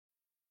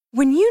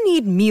When you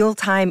need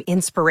mealtime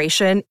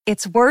inspiration,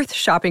 it's worth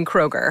shopping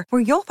Kroger,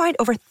 where you'll find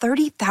over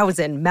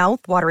 30,000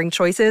 mouth-watering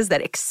choices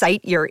that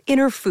excite your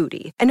inner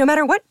foodie. And no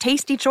matter what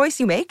tasty choice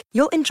you make,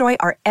 you'll enjoy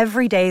our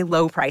everyday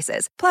low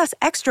prices, plus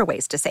extra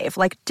ways to save,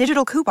 like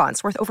digital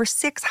coupons worth over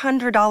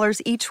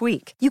 $600 each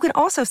week. You can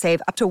also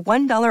save up to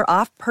 $1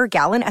 off per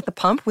gallon at the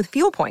pump with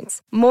fuel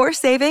points. More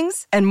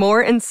savings and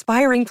more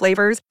inspiring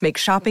flavors make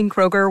shopping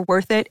Kroger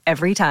worth it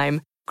every time.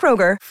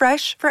 Kroger,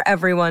 fresh for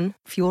everyone.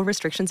 Fuel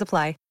restrictions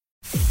apply.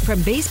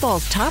 From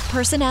baseball's top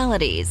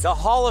personalities, the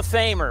Hall of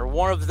Famer,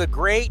 one of the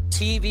great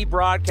TV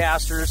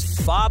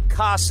broadcasters, Bob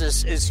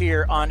Costas, is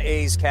here on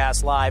A's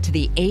Cast Live. to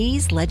the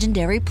A's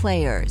legendary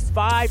players.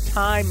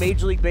 5-time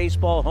Major League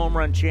Baseball home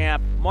run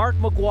champ, Mark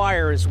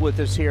McGwire, is with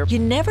us here. You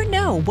never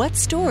know what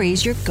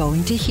stories you're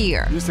going to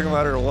hear. We used to come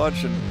out here to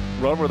lunch and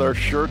run with our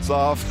shirts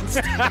off.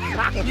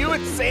 You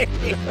would say.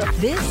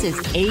 This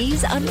is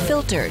A's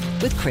Unfiltered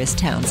with Chris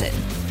Townsend.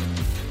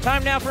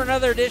 Time now for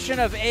another edition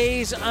of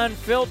A's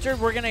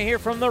Unfiltered. We're going to hear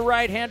from the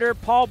right-hander,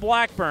 Paul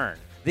Blackburn,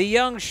 the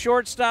young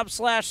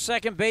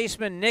shortstop/second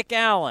baseman, Nick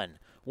Allen,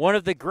 one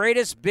of the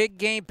greatest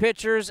big-game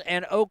pitchers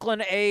and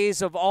Oakland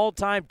A's of all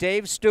time,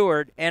 Dave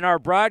Stewart, and our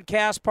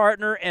broadcast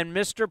partner and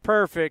Mr.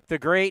 Perfect, the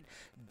great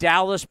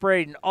Dallas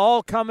Braden,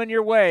 all coming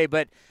your way.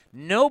 But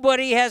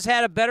nobody has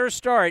had a better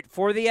start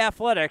for the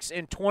Athletics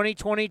in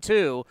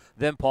 2022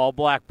 than Paul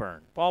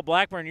Blackburn. Paul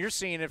Blackburn, you're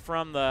seeing it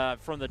from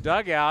the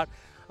dugout.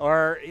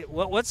 Or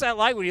what's that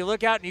like when you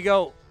look out and you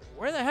go,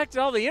 where the heck did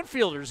all the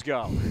infielders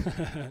go?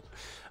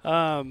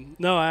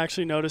 No, I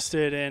actually noticed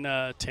it in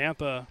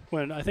Tampa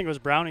when I think it was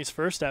Brownie's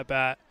first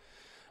at-bat.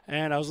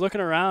 And I was looking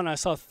around and I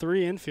saw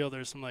 3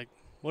 infielders. I'm like,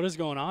 what is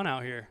going on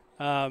out here?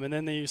 And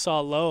then you saw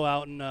Lowe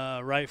out in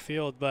right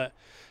field. But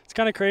it's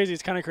kind of crazy.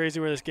 It's kind of crazy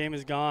where this game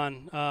has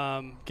gone,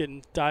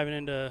 diving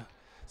into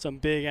some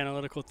big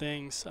analytical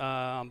things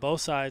on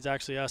both sides,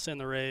 actually, us and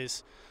the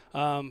Rays.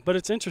 But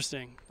it's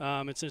interesting.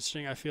 It's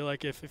interesting. I feel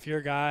like if you're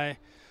a guy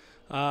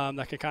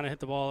that can kind of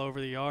hit the ball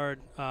over the yard,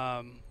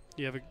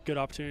 you have a good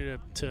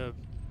opportunity to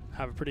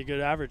have a pretty good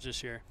average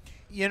this year.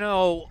 You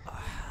know,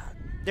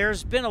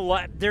 there's been a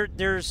lot.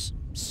 There's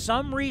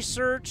some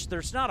research.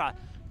 There's not a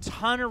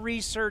ton of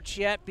research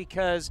yet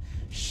because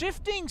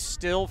shifting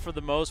still, for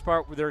the most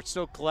part, they're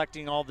still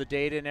collecting all the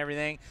data and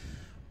everything.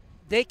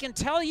 They can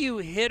tell you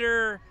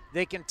hitter.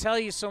 They can tell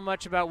you so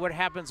much about what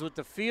happens with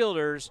the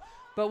fielders.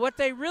 But what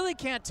they really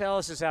can't tell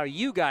us is how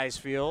you guys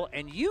feel.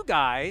 And you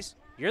guys,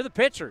 you're the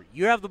pitcher.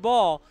 You have the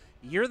ball.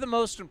 You're the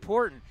most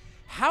important.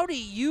 How do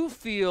you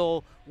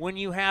feel when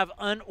you have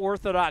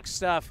unorthodox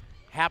stuff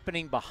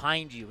happening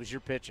behind you as you're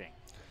pitching?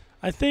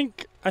 I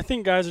think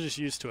guys are just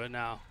used to it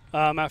now.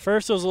 At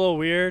first it was a little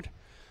weird,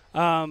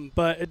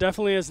 but it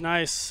definitely is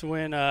nice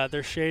when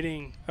they're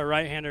shading a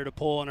right-hander to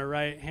pull and a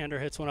right-hander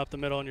hits one up the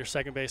middle and your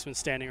second baseman's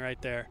standing right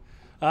there.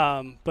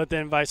 But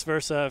then vice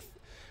versa.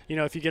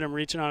 If you get him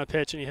reaching on a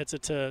pitch and he hits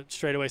it to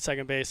straightaway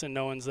second base and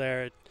no one's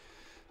there, it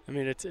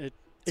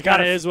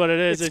kind of is what it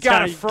is. It's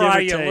got to fry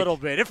you a little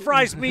bit. It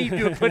fries me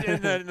to put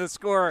in the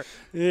score.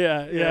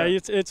 Yeah.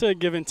 It's a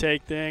give and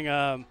take thing.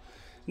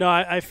 No,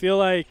 I feel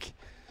like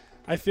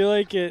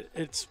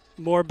it's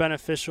more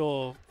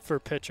beneficial for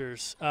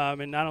pitchers,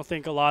 and I don't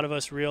think a lot of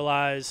us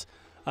realize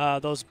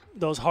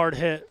those hard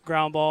hit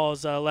ground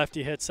balls,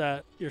 lefty hits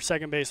that your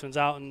second baseman's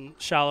out in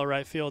shallow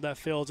right field that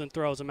fields and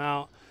throws them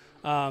out.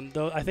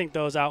 I think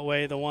those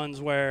outweigh the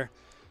ones where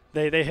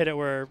they hit it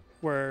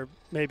where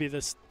maybe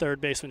this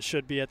third baseman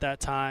should be at that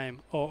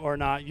time or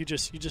not. You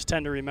just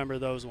tend to remember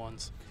those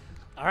ones.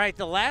 All right,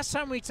 the last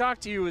time we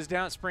talked to you was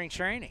down at spring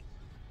training,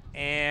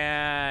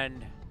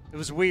 and it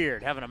was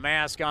weird having a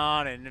mask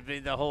on and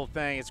the whole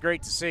thing. It's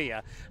great to see you,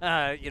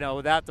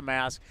 without the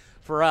mask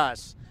for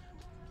us.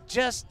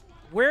 Just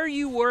where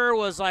you were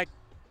was like,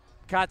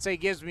 Kotze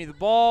gives me the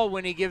ball.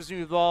 When he gives me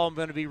the ball, I'm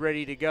going to be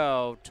ready to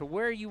go, to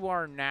where you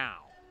are now.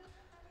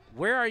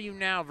 Where are you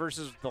now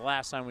versus the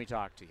last time we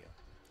talked to you?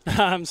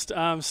 I'm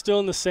still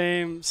in the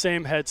same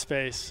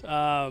headspace.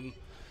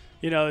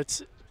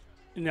 It's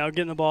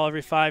getting the ball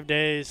every 5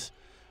 days,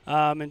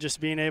 and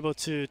just being able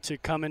to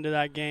come into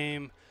that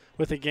game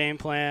with a game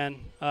plan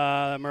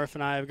that Murph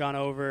and I have gone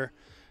over,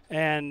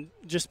 and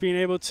just being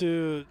able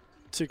to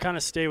kind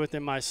of stay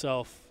within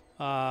myself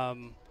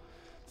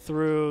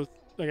through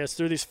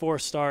these 4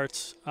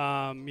 starts.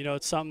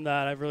 It's something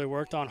that I've really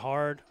worked on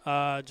hard,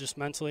 just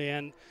mentally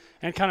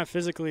and kind of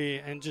physically,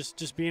 and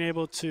just being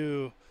able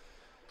to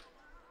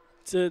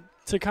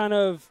kind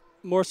of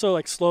more so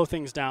like slow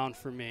things down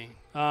for me.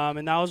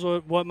 And that was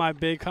what my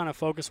big kind of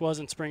focus was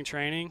in spring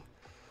training,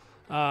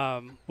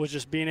 was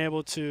just being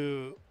able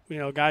to,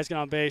 guys get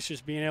on base,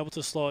 just being able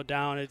to slow it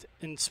down.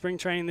 In spring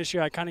training this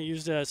year, I kind of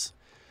used it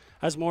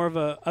as more of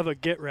a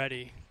get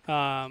ready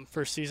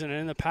for season. And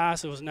in the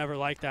past, it was never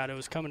like that. It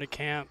was coming to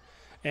camp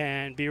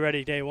and be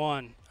ready day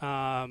one,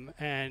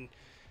 and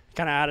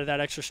kind of added that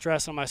extra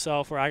stress on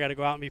myself where I got to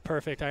go out and be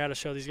perfect. I got to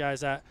show these guys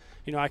that,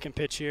 I can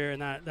pitch here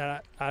and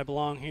that I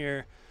belong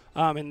here.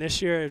 And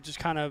this year,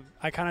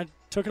 I kind of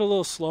took it a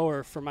little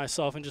slower for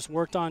myself and just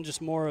worked on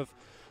just more of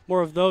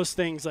of those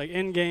things, like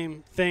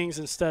in-game things,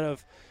 instead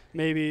of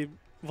maybe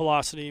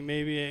velocity,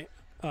 maybe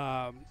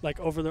like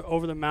over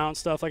the mound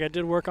stuff. Like I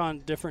did work on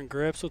different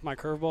grips with my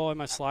curveball and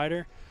my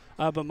slider,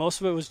 but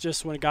most of it was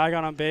just when a guy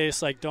got on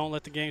base, like don't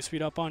let the game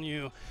speed up on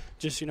you.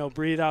 Just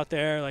breathe out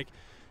there, like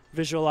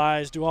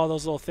visualize, do all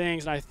those little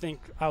things. And I think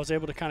I was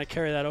able to kind of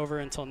carry that over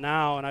until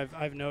now, and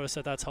I've noticed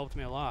that that's helped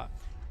me a lot.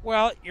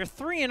 Well, you're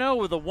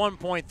 3-0 with a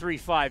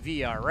 1.35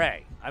 ERA.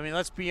 I mean,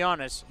 let's be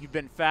honest, you've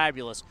been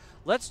fabulous.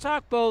 Let's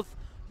talk both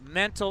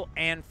mental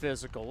and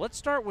physical. Let's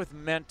start with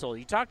mental.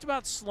 You talked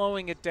about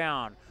slowing it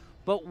down,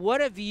 but what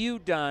have you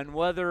done,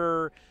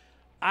 whether,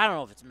 I don't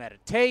know if it's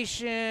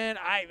meditation,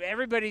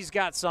 everybody's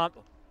got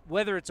something,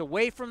 whether it's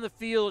away from the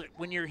field,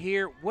 when you're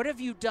here, what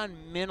have you done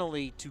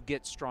mentally to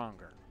get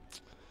stronger?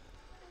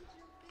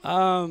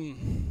 I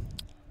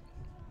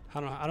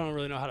don't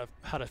really know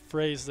how to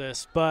phrase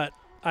this, but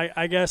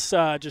I guess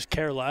just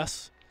care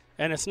less.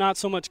 And it's not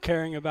so much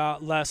caring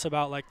less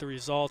about like the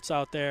results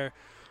out there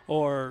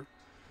or,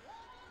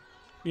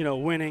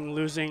 winning,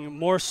 losing,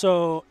 more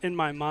so in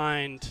my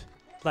mind,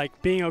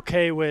 like being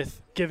okay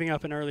with giving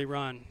up an early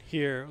run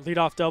here. Lead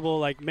off double,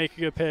 like make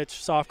a good pitch,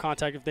 soft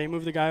contact. If they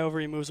move the guy over,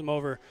 he moves them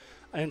over.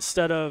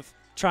 Instead of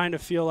trying to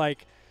feel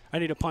like I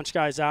need to punch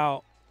guys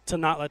out to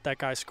not let that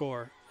guy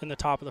score in the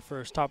top of the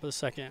first, top of the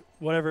second,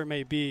 whatever it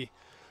may be.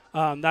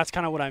 That's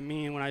kind of what I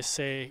mean when I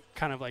say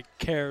kind of like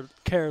care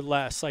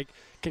less, like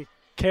can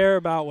care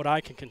about what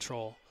I can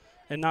control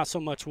and not so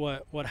much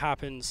what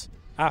happens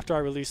after I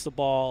release the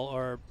ball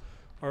or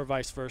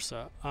vice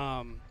versa.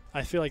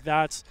 I feel like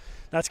that's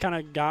kind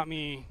of got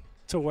me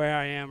to where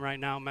I am right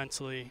now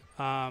mentally.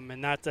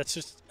 And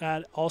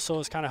that also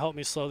has kind of helped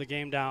me slow the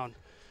game down.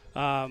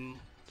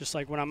 Just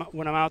like when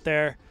I'm out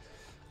there,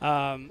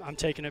 I'm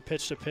taking it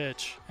pitch to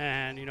pitch,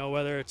 and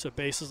whether it's a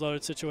bases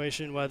loaded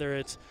situation, whether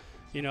it's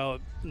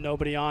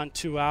nobody on,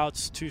 2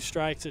 outs, 2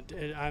 strikes,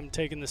 I'm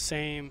taking the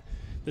same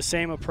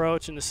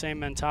approach and the same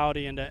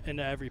mentality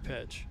into every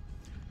pitch.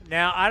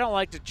 Now, I don't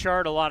like to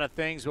chart a lot of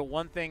things, but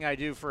one thing I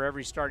do for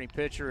every starting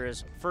pitcher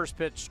is first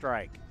pitch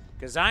strike,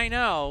 because I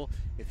know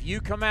if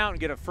you come out and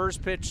get a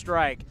first pitch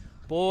strike,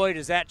 boy,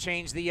 does that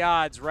change the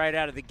odds right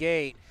out of the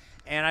gate.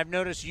 And I've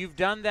noticed you've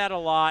done that a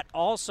lot.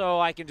 Also,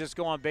 I can just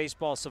go on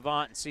Baseball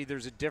Savant and see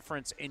there's a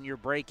difference in your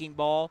breaking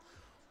ball.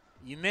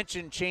 You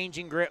mentioned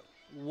changing grip.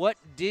 What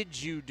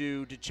did you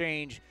do to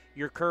change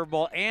your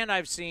curveball? And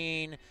I've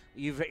seen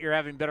you're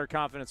having better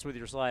confidence with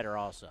your slider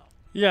also.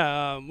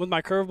 Yeah, with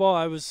my curveball,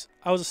 I was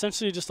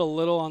essentially just a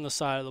little on the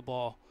side of the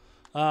ball,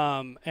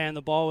 and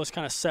the ball was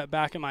kind of set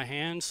back in my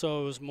hand,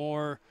 so it was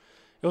more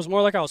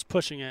like I was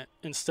pushing it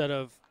instead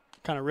of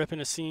kind of ripping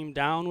a seam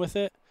down with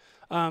it.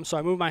 So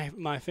I moved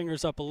my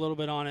fingers up a little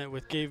bit on it,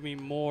 which gave me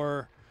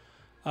more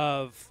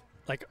of,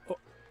 like,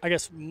 I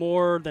guess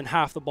more than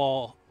half the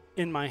ball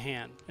in my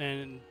hand.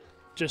 And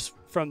just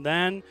from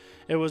then,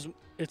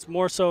 it's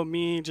more so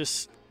me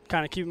just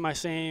kind of keeping my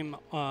same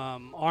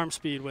arm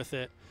speed with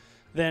it.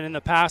 Then in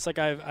the past, like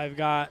I've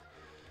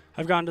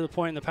gotten to the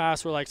point in the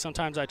past where like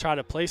sometimes I try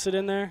to place it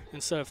in there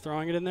instead of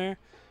throwing it in there.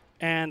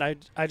 And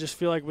I just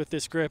feel like with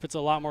this grip, it's a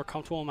lot more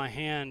comfortable in my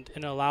hand,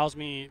 and it allows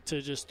me to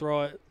just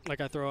throw it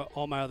like I throw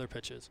all my other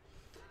pitches.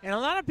 And a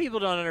lot of people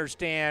don't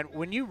understand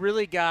when you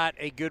really got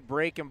a good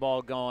breaking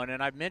ball going,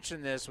 and I've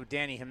mentioned this with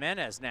Danny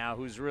Jimenez now,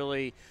 who's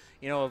really,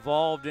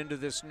 evolved into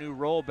this new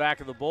role back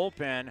of the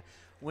bullpen.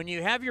 When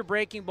you have your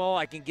breaking ball,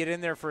 I can get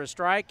in there for a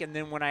strike, and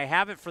then when I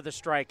have it for the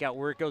strikeout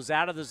where it goes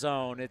out of the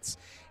zone,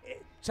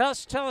 tell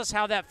us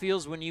how that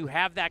feels when you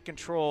have that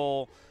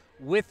control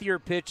with your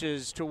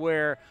pitches to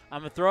where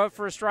I'm going to throw it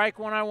for a strike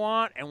when I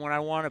want, and when I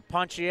want to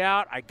punch you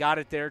out, I got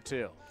it there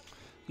too.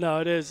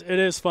 No, it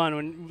is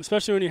fun,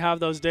 especially when you have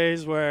those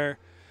days where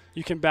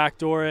you can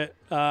backdoor it.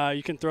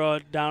 You can throw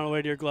it down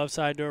away to your glove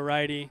side to a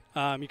righty.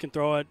 You can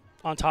throw it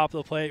on top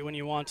of the plate when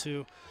you want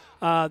to.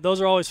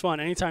 Those are always fun.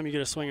 Anytime you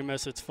get a swing and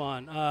miss, it's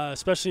fun.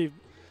 Especially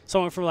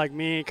someone from like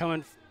me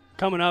coming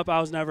up,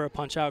 I was never a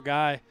punch-out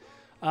guy.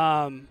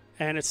 And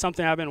it's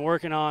something I've been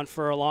working on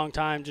for a long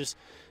time, just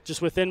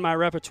within my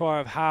repertoire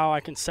of how I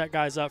can set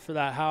guys up for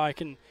that, how I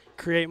can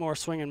create more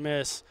swing and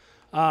miss.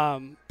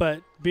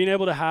 But being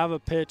able to have a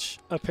pitch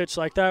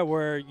like that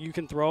where you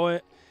can throw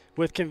it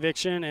with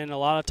conviction, and a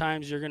lot of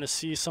times you're going to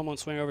see someone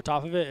swing over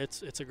top of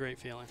it, it's a great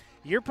feeling.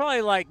 You're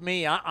probably like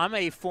me. I'm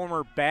a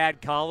former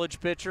bad college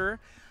pitcher.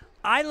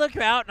 I look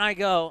out and I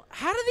go,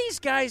 how do these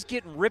guys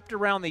get ripped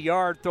around the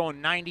yard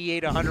throwing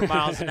 98, 100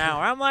 miles an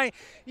hour? I'm like,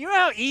 you know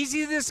how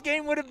easy this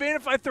game would have been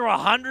if I threw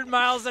 100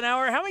 miles an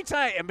hour? How many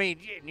times,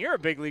 you're a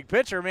big league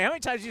pitcher. How many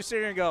times you sit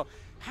here and go,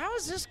 how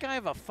is this guy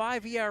have a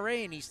 5 ERA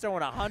and he's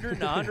throwing 100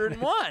 and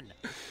 101?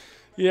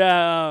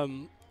 Yeah,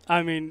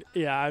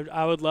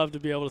 I would love to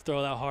be able to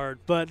throw that hard.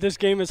 But this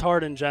game is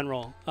hard in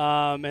general,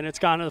 and it's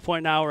gotten to the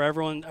point now where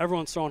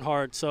everyone's throwing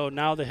hard. So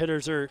now the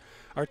hitters are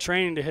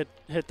training to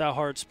hit that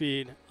hard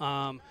speed.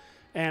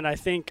 And I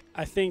think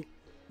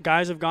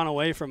guys have gone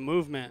away from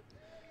movement.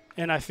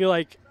 And I feel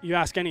like you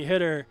ask any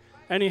hitter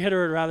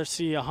would rather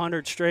see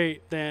 100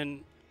 straight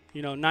than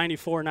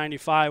 94,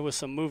 95 with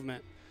some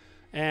movement.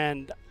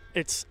 And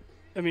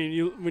I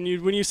mean, when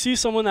you see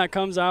someone that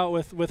comes out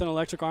with an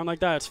electric arm like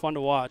that, it's fun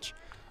to watch.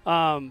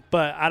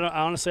 But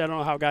honestly, I don't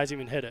know how guys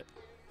even hit it.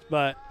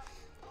 But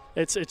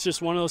it's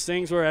just one of those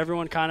things where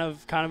everyone kind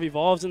of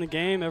evolves in the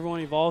game. Everyone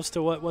evolves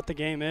to what the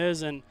game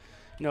is, and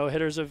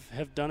hitters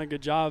have done a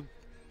good job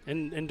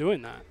in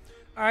doing that.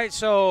 All right,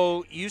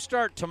 so you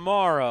start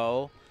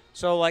tomorrow.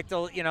 So like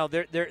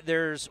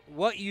there's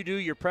what you do,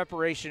 your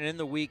preparation in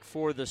the week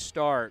for the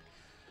start.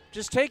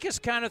 Just take us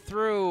kind of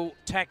through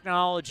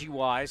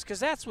technology-wise, because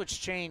that's what's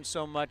changed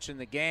so much in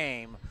the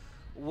game.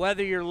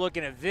 Whether you're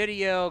looking at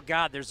video,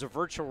 God, there's a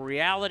virtual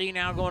reality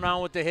now going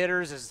on with the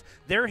hitters. As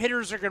their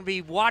hitters are going to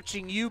be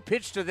watching you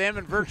pitch to them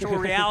in virtual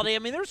reality. I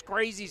mean, there's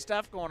crazy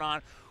stuff going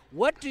on.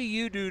 What do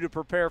you do to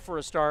prepare for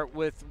a start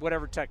with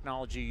whatever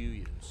technology you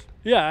use?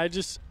 Yeah, I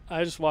just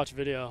watch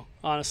video,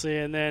 honestly,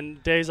 and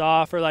then days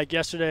off, or like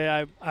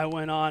yesterday, I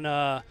went on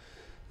the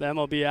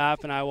MLB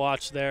app and I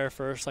watched their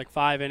first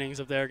 5 innings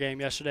of their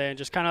game yesterday, and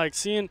just kind of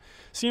seeing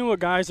what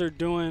guys are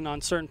doing on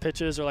certain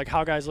pitches, or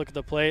how guys look at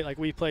the plate.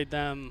 We played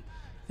them,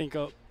 I think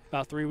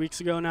about 3 weeks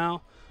ago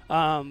now,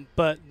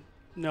 but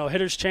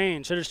hitters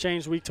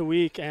change week to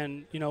week,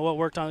 and what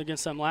worked on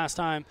against them last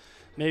time.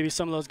 Maybe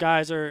some of those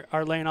guys are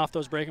laying off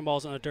those breaking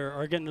balls in the dirt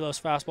or getting those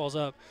fastballs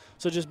up.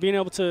 So just being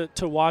able to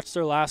watch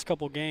their last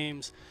couple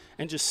games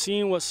and just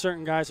seeing what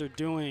certain guys are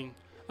doing,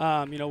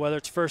 whether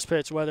it's first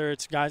pitch, whether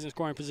it's guys in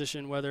scoring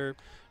position, whether,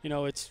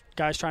 it's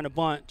guys trying to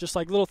bunt, just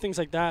little things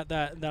like that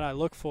I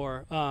look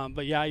for.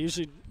 But, yeah, I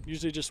usually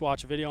just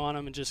watch a video on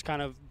them and just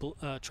kind of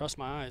trust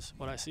my eyes,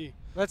 what I see.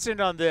 Let's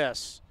end on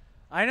this.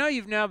 I know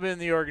you've now been in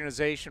the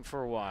organization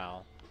for a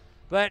while.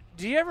 But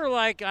do you ever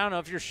I don't know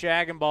if you're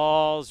shagging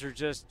balls or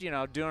just, doing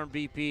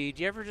BP,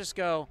 do you ever just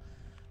go,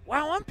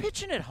 wow, I'm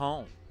pitching at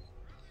home?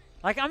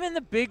 I'm in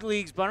the big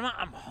leagues, but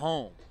I'm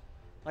home.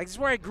 This is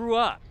where I grew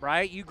up,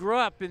 right? You grew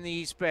up in the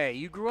East Bay.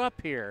 You grew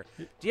up here.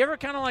 Do you ever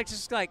kind of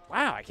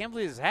wow, I can't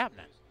believe this is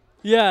happening?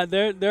 Yeah,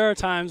 there are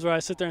times where I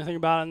sit there and think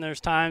about it, and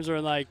there's times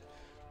where,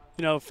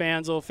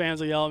 fans will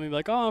yell at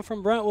me, oh, I'm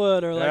from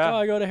Brentwood, or oh,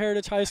 I go to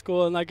Heritage High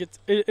School, and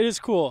it is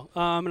cool.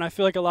 And I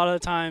feel like a lot of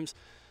the times,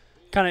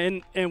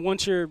 kind of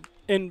once you're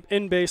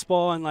in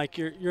baseball and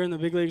you're in the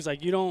big leagues,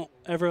 you don't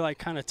ever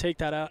kind of take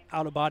that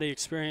out of body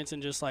experience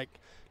and just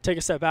take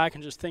a step back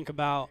and just think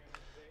about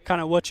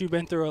kind of what you've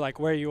been through, or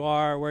where you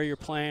are, where you're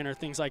playing, or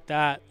things like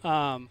that.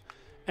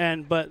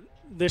 But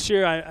this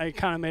year I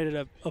kind of made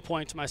it a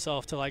point to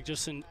myself to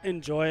just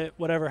enjoy it.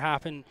 Whatever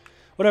happens.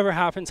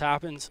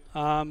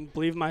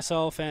 Believe in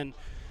myself, and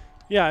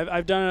yeah,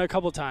 I've done it a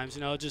couple times.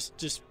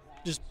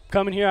 Just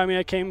coming here. I mean,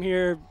 I came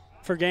here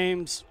for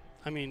games.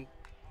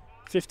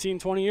 15,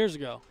 20 years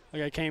ago.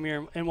 I came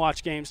here and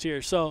watched games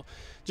here. So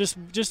just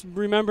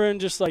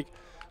remembering,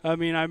 I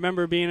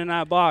remember being in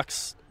that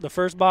box, the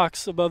first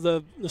box above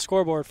the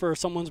scoreboard for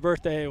someone's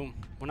birthday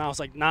when I was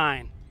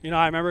 9.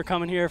 I remember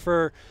coming here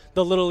for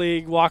the Little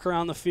League, walk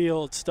around the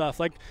field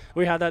stuff.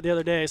 We had that the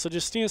other day. So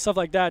just seeing stuff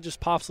like that just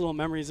pops little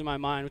memories in my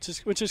mind,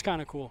 which is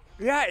kind of cool.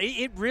 Yeah,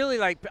 it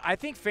really, I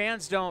think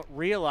fans don't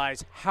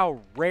realize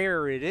how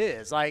rare it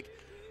is.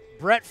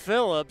 Brett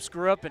Phillips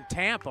grew up in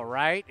Tampa,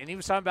 right? And he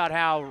was talking about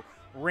how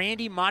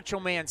Randy Macho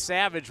Man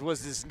Savage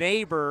was his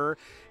neighbor,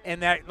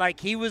 and that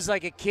he was a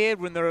kid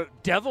when the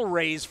Devil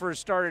Rays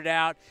first started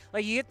out.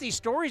 You get these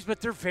stories,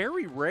 but they're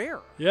very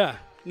rare. Yeah,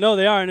 no,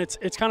 they are, and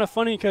it's kind of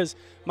funny because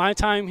my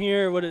time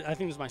here, I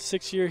think it was my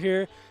 6th year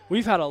here,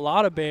 we've had a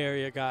lot of Bay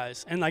Area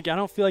guys, and I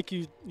don't feel like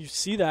you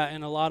see that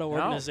in a lot of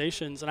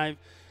organizations, and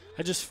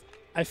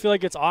I feel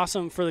like it's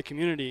awesome for the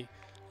community.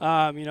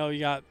 You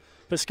got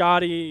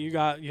Piscotti,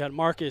 you had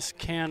Marcus,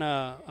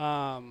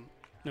 Canna,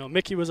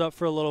 Mickey was up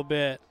for a little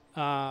bit.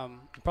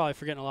 Probably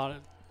forgetting a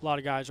lot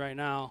of guys right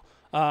now.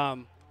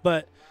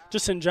 But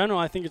just in general,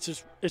 I think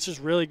it's just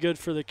really good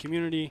for the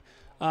community.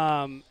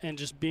 And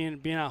just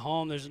being at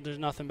home, there's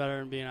nothing better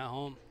than being at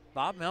home.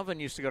 Bob Melvin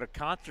used to go to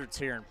concerts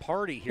here and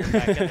party here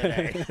back in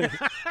the day.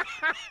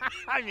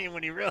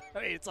 When you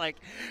really,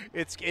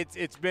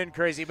 it's been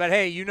crazy. But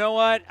hey, you know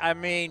what?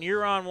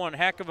 You're on one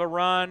heck of a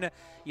run.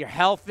 You're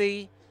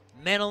healthy,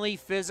 mentally,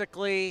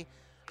 physically.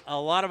 A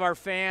lot of our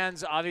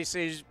fans,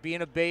 obviously,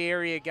 being a Bay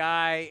Area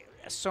guy,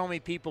 so many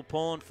people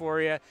pulling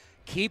for you.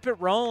 Keep it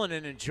rolling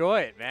and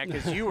enjoy it, man,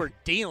 because you are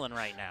dealing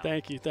right now.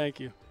 Thank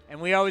you. And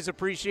we always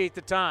appreciate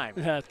the time.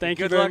 Yeah, thank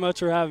you very much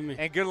for having me.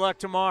 And good luck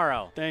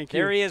tomorrow. Thank you.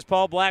 There he is,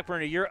 Paul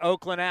Blackburn of your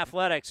Oakland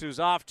Athletics, who's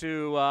off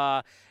to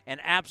an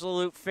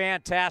absolute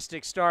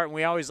fantastic start. And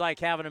we always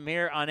like having him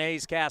here on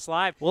A's Cast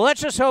Live. Well,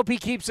 let's just hope he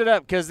keeps it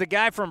up, because the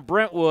guy from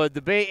Brentwood,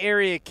 the Bay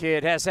Area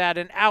kid, has had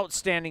an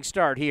outstanding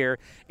start here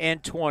in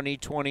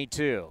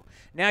 2022.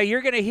 Now,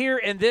 you're going to hear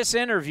in this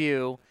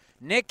interview,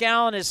 Nick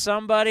Allen is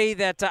somebody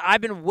that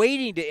I've been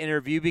waiting to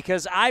interview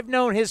because I've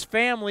known his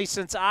family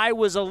since I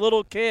was a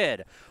little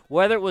kid.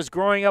 Whether it was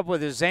growing up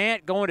with his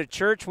aunt, going to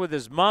church with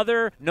his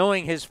mother,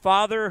 knowing his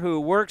father who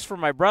works for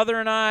my brother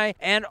and I,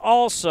 and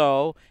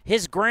also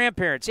his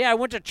grandparents. Yeah, I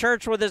went to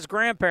church with his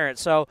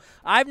grandparents. So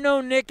I've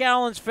known Nick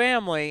Allen's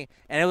family,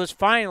 and it was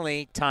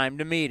finally time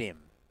to meet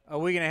him. Are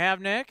we going to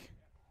have Nick?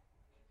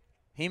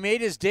 He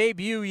made his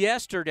debut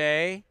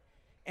yesterday,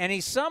 and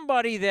he's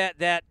somebody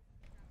that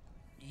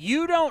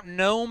you don't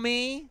know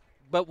me,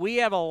 but we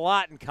have a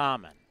lot in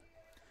common.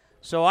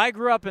 So I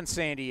grew up in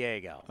San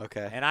Diego.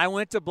 Okay. And I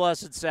went to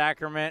Blessed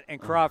Sacrament and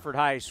Crawford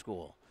High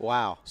School.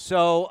 Wow.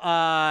 So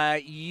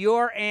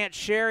your Aunt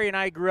Sherry and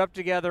I grew up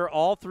together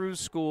all through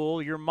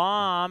school. Your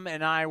mom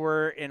and I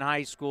were in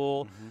high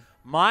school. Mm-hmm.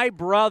 My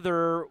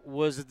brother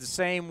was the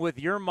same with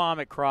your mom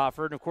at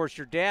Crawford. And, of course,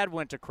 your dad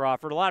went to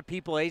Crawford. A lot of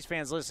people, A's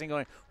fans listening,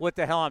 going, what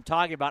the hell I'm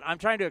talking about? I'm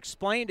trying to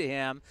explain to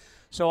him.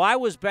 So I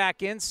was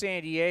back in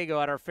San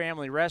Diego at our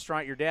family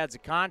restaurant. Your dad's a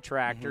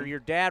contractor. Mm-hmm. Your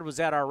dad was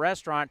at our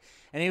restaurant,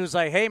 and he was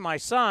like, hey, my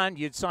son,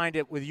 you'd signed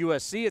it with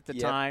USC at the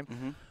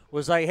time,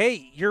 was like,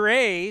 hey, your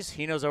A's,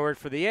 he knows I work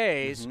for the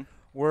A's,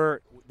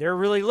 they're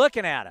really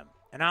looking at him.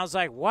 And I was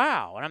like,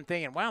 wow. And I'm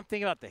thinking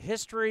about the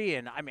history.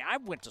 And, I mean, I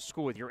went to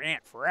school with your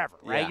aunt forever,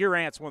 right? Yeah. Your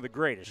aunt's one of the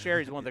greatest.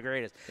 Sherry's one of the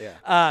greatest.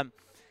 Yeah.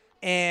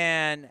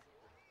 And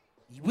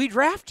we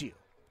draft you.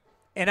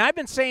 And I've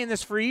been saying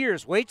this for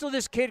years. Wait till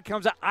this kid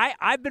comes out.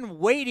 I've been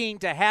waiting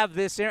to have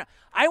this.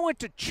 I went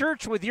to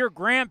church with your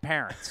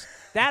grandparents.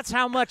 That's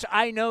how much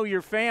I know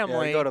your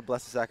family. Yeah, I go to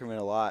Blessed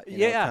Sacrament a lot. You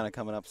know, kind of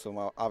coming up.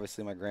 So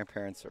obviously my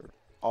grandparents are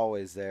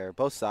always there,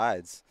 both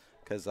sides,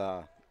 because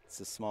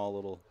it's a small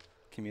little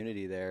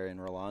community there in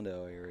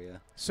Rolando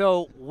area.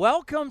 So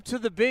welcome to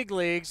the big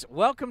leagues.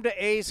 Welcome to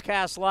A's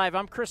Cast Live.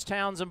 I'm Chris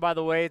Townsend, by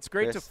the way. It's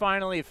great to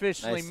finally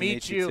officially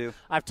meet you. Too.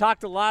 I've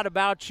talked a lot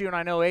about you, and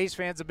I know A's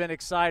fans have been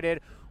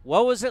excited.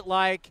 What was it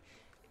like?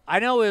 I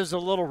know it was a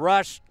little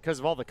rushed because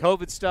of all the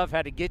COVID stuff,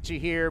 had to get you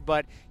here,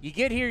 but you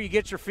get here, you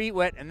get your feet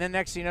wet, and then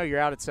next thing you know, you're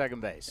out at second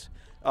base.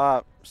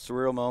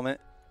 Surreal moment.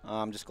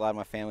 I'm just glad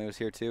my family was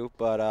here too.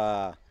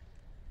 But,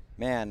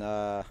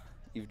 man,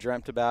 you've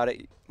dreamt about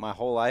it my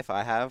whole life.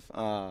 I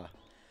have.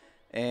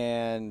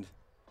 And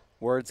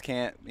words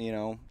can't,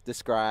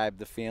 describe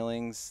the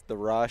feelings, the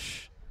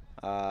rush.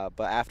 But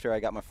after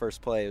I got my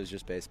first play, it was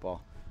just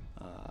baseball.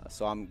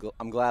 So I'm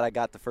glad I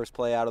got the first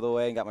play out of the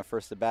way and got my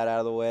first at-bat out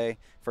of the way,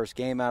 first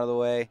game out of the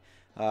way.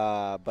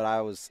 But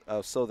I was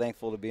so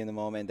thankful to be in the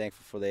moment and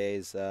thankful for the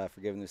A's for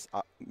giving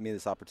me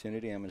this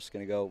opportunity. I'm just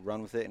going to go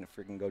run with it and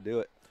freaking go do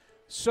it.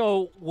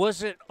 So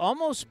was it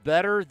almost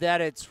better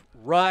that it's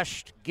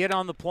rushed, get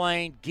on the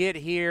plane, get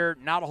here,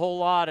 not a whole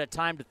lot of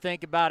time to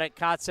think about it?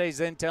 Kotsay's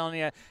then telling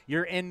you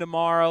you're in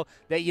tomorrow,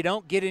 that you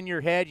don't get in your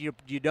head,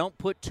 you don't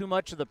put too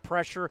much of the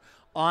pressure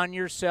on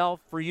yourself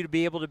for you to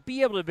be able to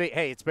be,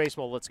 hey, it's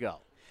baseball, let's go.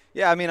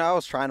 Yeah, I mean, I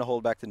was trying to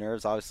hold back the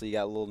nerves. Obviously, you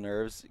got a little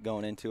nerves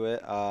going into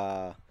it.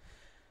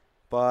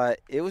 But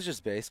it was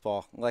just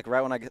baseball. Like,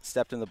 right when I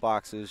stepped in the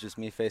box, it was just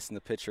me facing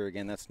the pitcher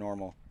again. That's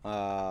normal.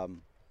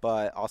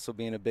 But also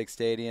being a big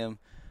stadium,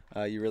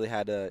 you really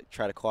had to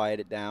try to quiet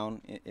it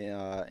down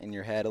in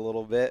your head a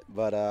little bit.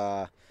 But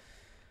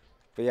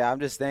yeah, I'm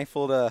just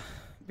thankful to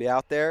be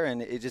out there,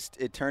 and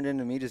it turned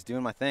into me just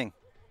doing my thing.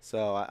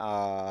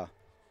 So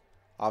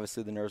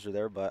obviously the nerves are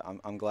there, but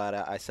I'm glad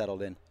I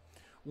settled in.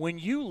 When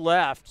you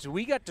left, so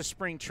we got to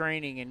spring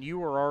training, and you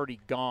were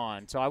already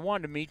gone. So I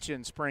wanted to meet you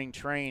in spring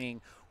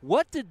training.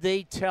 What did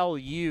they tell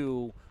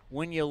you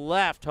when you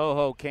left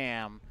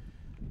Ho-Ho-Cam?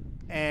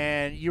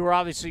 And you were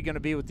obviously going to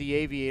be with the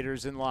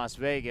Aviators in Las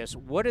Vegas.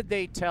 What did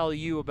they tell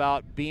you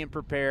about being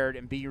prepared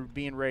and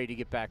being ready to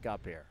get back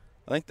up here?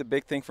 I think the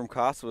big thing from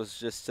Costa was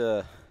just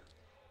to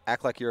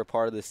act like you're a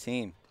part of this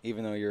team,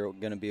 even though you're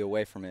going to be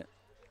away from it.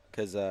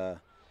 Because,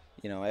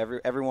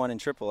 everyone in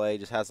AAA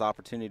just has the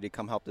opportunity to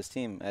come help this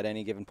team at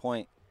any given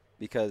point.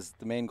 Because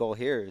the main goal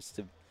here is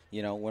to,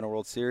 win a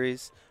World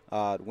Series,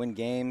 win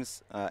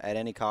games at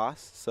any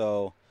cost.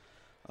 So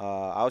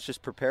I was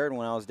just prepared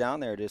when I was down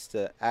there just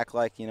to act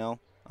like, I'm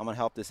going to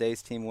help this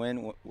A's team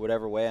win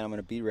whatever way, and I'm going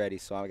to be ready,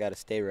 so I got to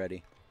stay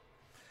ready.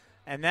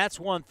 And that's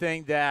one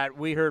thing that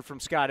we heard from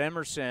Scott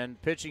Emerson,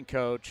 pitching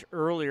coach,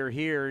 earlier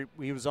here.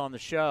 He was on the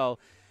show.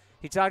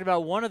 He talked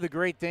about one of the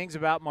great things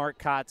about Mark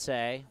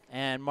Kotsay,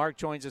 and Mark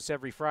joins us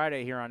every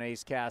Friday here on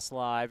A's Cast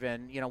Live,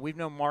 and, we've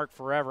known Mark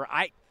forever.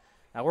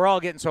 Now we're all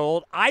getting so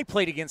old. I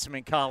played against him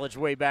in college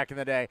way back in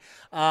the day.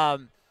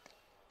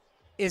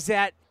 Is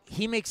that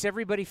he makes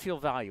everybody feel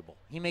valuable.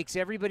 He makes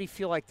everybody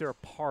feel like they're a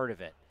part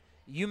of it.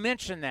 You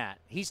mentioned that.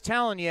 He's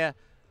telling you,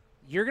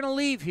 you're going to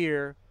leave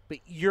here, but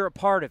you're a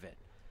part of it.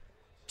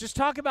 Just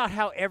talk about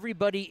how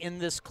everybody in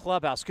this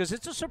clubhouse, because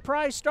it's a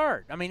surprise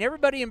start. I mean,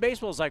 everybody in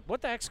baseball is like,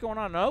 what the heck's going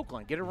on in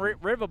Oakland? Get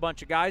rid of a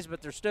bunch of guys,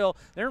 but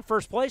they're in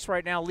first place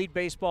right now, lead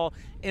baseball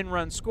in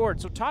runs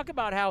scored. So talk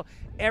about how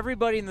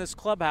everybody in this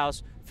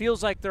clubhouse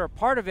feels like they're a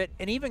part of it,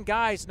 and even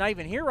guys not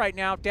even here right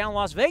now down in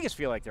Las Vegas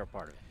feel like they're a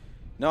part of it.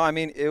 No, I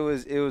mean, it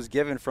was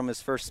given from his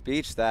first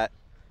speech that,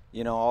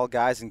 all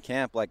guys in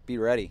camp, like, be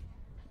ready,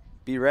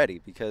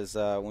 because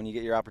when you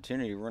get your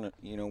opportunity, we're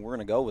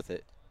gonna go with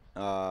it,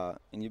 and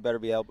you better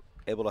be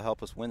able to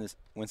help us win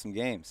some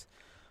games.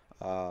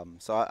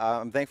 So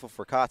I'm thankful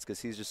for Kotz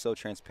because he's just so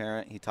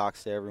transparent. He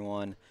talks to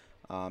everyone,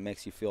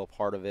 makes you feel a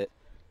part of it,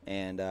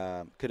 and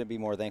couldn't be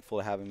more thankful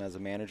to have him as a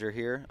manager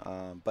here.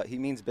 But he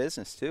means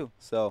business too,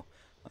 so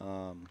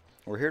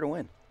we're here to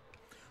win.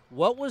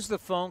 What was the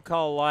phone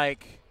call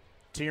like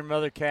to your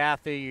mother,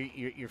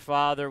 Kathy, your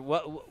father?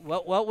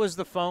 What was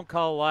the phone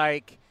call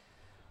like?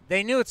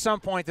 They knew at some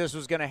point this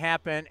was going to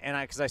happen,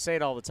 and because I say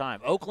it all the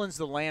time, Oakland's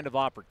the land of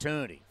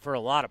opportunity for a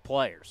lot of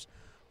players.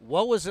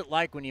 What was it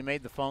like when you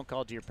made the phone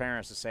call to your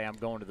parents to say, I'm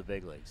going to the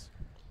big leagues?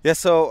 Yeah,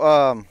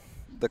 so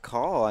the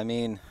call, I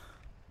mean,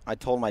 I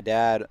told my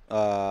dad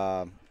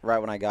right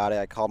when I got it.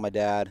 I called my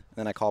dad,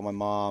 then I called my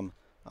mom.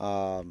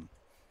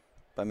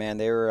 But, man,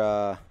 they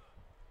were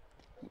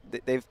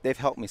they've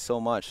helped me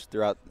so much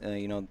throughout,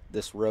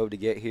 this road to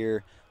get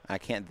here. I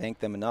can't thank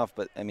them enough,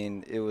 but, I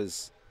mean,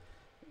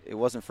 it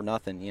wasn't for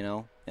nothing,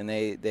 and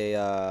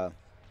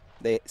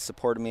they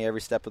supported me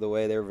every step of the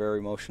way. They were very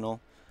emotional.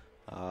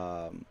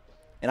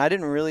 And I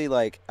didn't really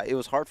it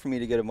was hard for me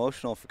to get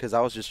emotional because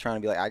I was just trying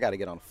to be like, I got to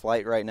get on a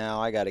flight right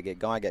now. I got to get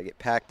going. I got to get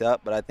packed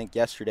up. But I think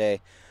yesterday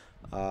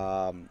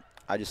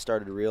I just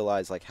started to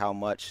realize how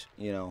much,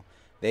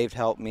 they've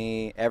helped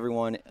me.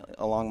 Everyone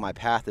along my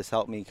path has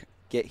helped me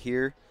get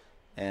here.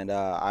 And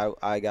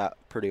I got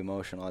pretty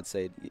emotional, I'd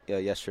say,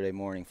 yesterday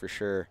morning for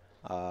sure.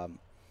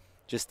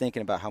 Just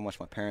thinking about how much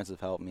my parents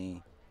have helped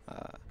me.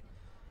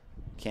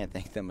 Can't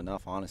thank them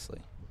enough,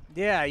 honestly.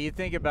 Yeah, you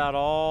think about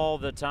all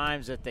the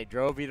times that they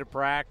drove you to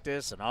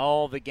practice and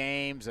all the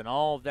games and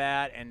all of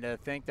that, and to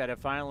think that it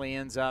finally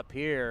ends up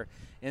here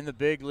in the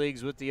big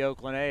leagues with the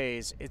Oakland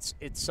A's, it's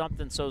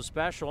something so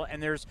special.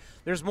 And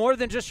there's more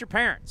than just your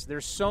parents.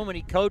 There's so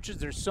many coaches.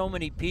 There's so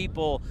many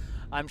people.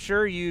 I'm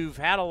sure you've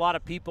had a lot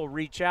of people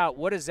reach out.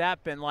 What has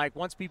that been like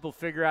once people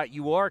figure out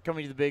you are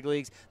coming to the big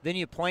leagues, then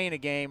you play in a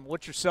game?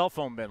 What's your cell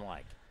phone been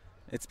like?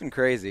 It's been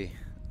crazy.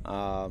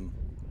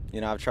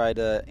 I've tried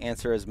to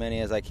answer as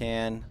many as I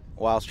can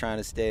whilst trying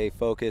to stay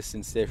focused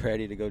and stay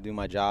ready to go do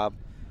my job.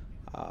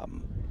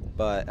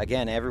 But,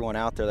 again, everyone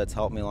out there that's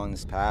helped me along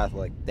this path,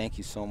 thank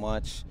you so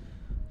much.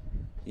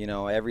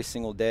 Every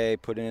single day,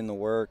 putting in the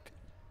work,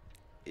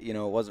 it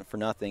wasn't for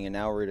nothing, and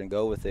now we're going to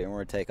go with it and we're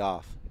going to take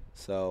off.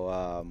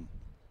 So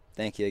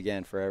thank you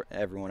again for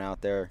everyone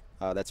out there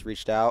that's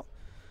reached out.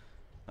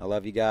 I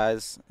love you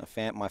guys.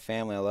 My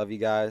family, I love you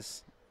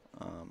guys.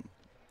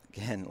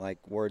 Again,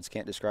 words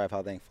can't describe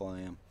how thankful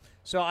I am.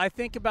 So I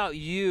think about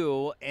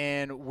you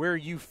and where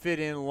you fit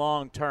in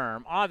long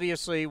term.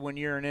 Obviously, when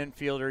you're an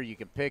infielder, you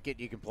can pick it,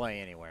 you can play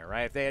anywhere,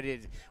 right?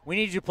 If we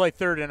need you to play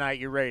third tonight,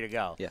 you're ready to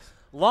go. Yes.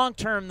 Long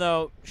term,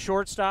 though,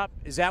 shortstop,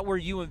 is that where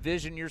you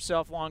envision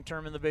yourself long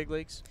term in the big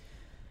leagues?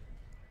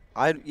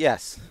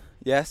 Yes,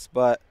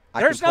 but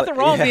there's nothing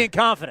wrong with being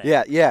confident.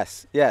 Yeah,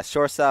 yes.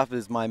 Shortstop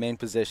is my main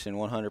position,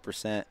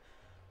 100%.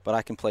 But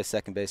I can play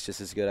second base just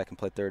as good. I can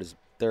play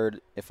third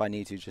if I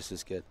need to, just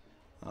as good.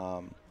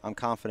 I'm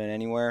confident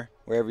anywhere,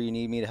 wherever you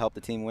need me to help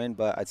the team win,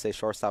 but I'd say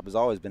shortstop has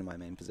always been my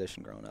main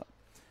position growing up.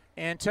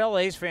 And tell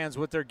A's fans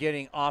what they're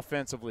getting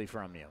offensively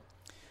from you.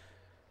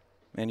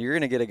 Man, you're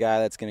going to get a guy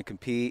that's going to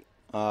compete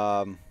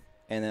and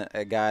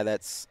a guy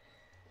that's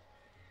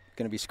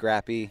going to be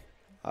scrappy.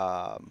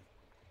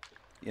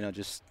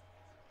 Just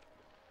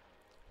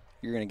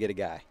you're going to get a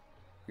guy.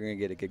 You're going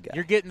to get a good guy.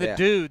 You're getting the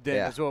dude,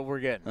 then, is what we're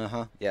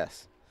getting.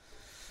 Yes.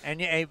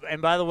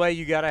 And by the way,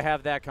 you got to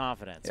have that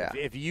confidence. Yeah.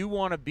 If you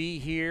want to be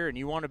here and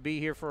you want to be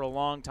here for a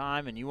long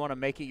time and you want to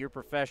make it your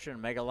profession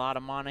and make a lot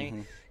of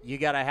money, you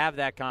got to have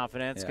that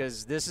confidence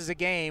because this is a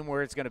game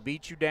where it's going to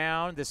beat you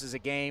down. This is a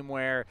game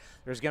where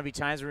there's going to be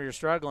times where you're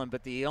struggling,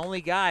 but the only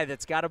guy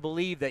that's got to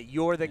believe that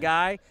you're the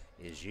guy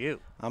is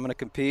you. I'm going to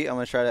compete. I'm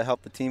going to try to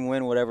help the team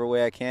win whatever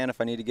way I can. If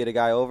I need to get a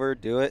guy over,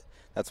 do it.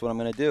 That's what I'm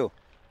going to do.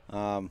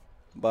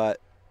 But,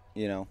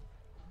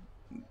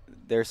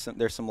 there's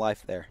some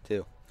life there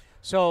too.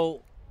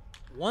 So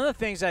one of the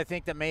things I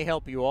think that may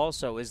help you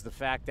also is the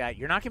fact that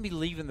you're not going to be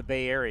leaving the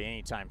Bay Area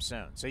anytime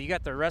soon. So you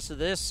got the rest of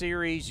this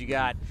series. You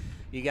got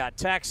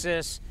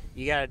Texas.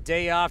 You got a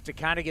day off to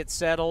kind of get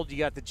settled. You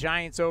got the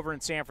Giants over in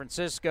San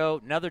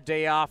Francisco, another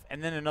day off,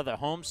 and then another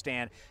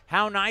homestand.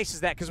 How nice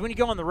is that? Because when you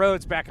go on the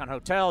roads back on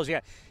hotels,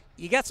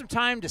 you got some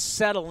time to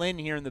settle in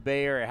here in the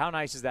Bay Area. How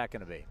nice is that going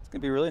to be? It's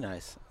going to be really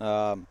nice.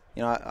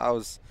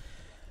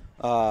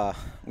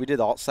 We did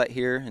the alt site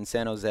here in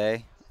San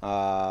Jose.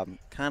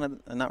 Kind of,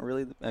 not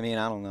really. I mean,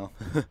 I don't know,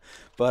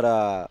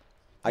 but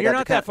you're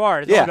not that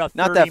far. It's only about 30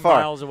 not that far.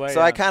 miles away.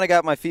 So I kind of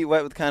got my feet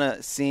wet with kind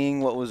of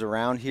seeing what was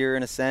around here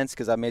in a sense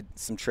because I made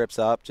some trips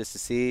up just to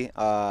see.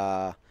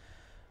 But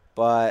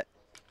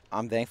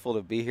I'm thankful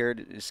to be here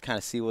to just kind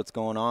of see what's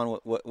going on.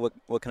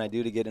 What can I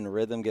do to get in a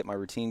rhythm, get my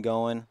routine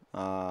going,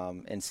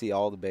 and see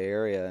all the Bay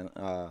Area.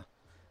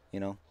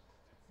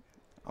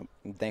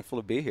 I'm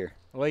thankful to be here.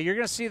 Well, you're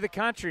going to see the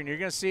country, and you're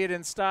going to see it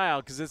in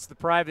style because it's the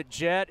private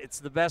jet,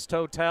 it's the best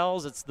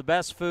hotels, it's the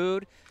best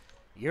food.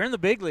 You're in the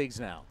big leagues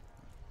now.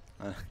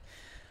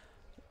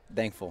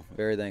 Thankful,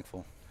 very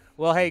thankful.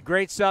 Well, hey,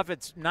 great stuff.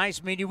 It's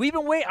nice meeting you.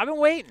 I've been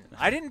waiting.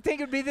 I didn't think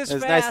it would be this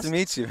fast. It's nice to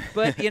meet you.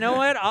 But you know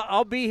what?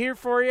 I'll be here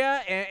for you,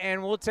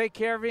 and we'll take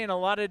care of you in a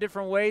lot of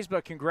different ways.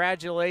 But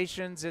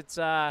congratulations.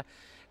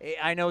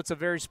 I know it's a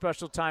very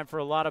special time for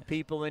a lot of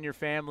people in your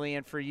family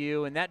and for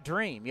you. And that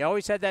dream, you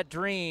always had that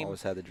dream.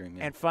 Always had the dream,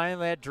 yeah. And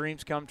finally that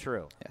dream's come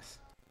true. Yes.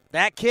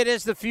 That kid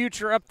is the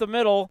future up the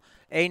middle,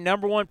 a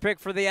number 1 pick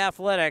for the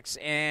Athletics,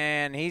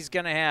 and he's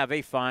going to have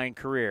a fine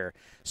career.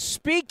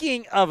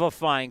 Speaking of a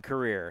fine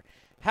career,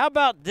 how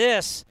about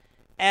this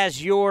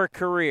as your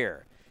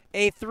career?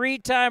 A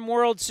 3-time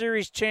World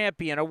Series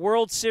champion, a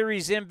World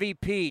Series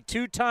MVP,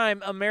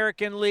 2-time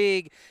American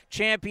League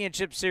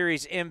Championship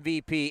Series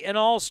MVP, an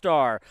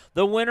All-Star,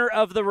 the winner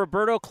of the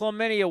Roberto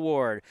Clemente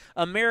Award,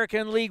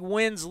 American League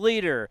wins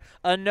leader,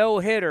 a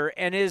no-hitter,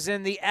 and is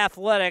in the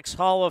Athletics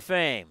Hall of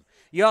Fame.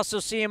 You also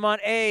see him on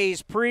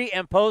A's pre-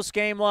 and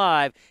post-game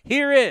live.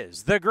 Here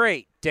is the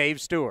great Dave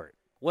Stewart.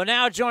 Well,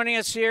 now joining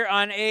us here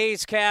on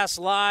A's Cast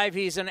Live,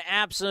 he's an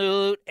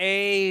absolute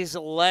A's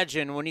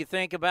legend. When you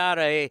think about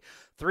a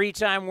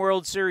 3-time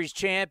World Series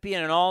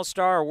champion, an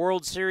All-Star, a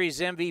World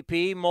Series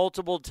MVP,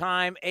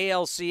 multiple-time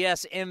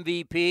ALCS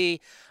MVP,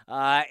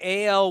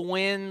 AL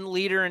win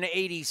leader in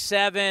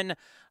 '87,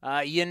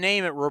 you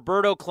name it,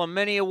 Roberto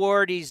Clemente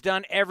Award. He's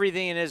done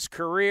everything in his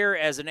career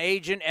as an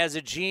agent, as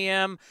a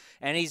GM,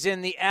 and he's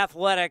in the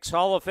Athletics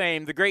Hall of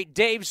Fame. The great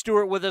Dave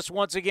Stewart with us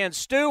once again.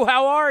 Stu,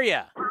 how are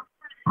you?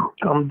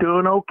 I'm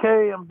doing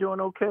okay.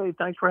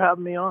 Thanks for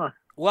having me on.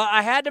 Well,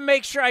 I had to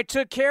make sure I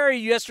took care of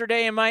you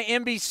yesterday in my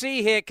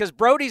NBC hit because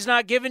Brody's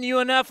not giving you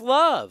enough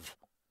love.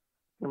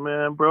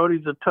 Man,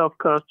 Brody's a tough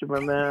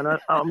customer, man.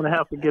 I'm going to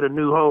have to get a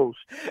new host.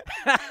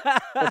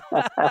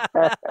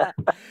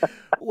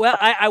 Well,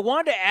 I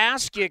wanted to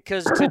ask you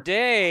because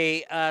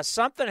today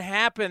something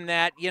happened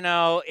that,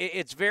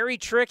 it's very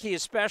tricky,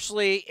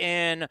 especially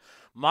in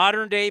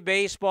modern-day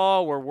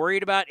baseball. We're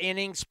worried about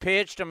innings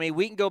pitched. I mean,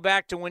 we can go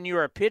back to when you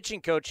were a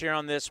pitching coach here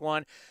on this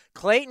one.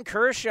 Clayton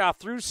Kershaw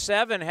threw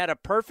 7, had a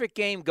perfect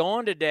game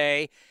going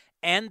today,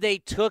 and they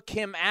took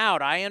him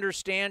out. I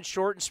understand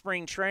shortened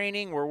spring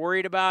training. We're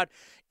worried about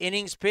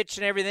innings pitched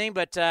and everything,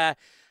 but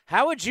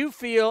how would you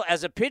feel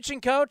as a pitching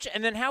coach,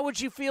 and then how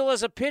would you feel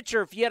as a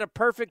pitcher if you had a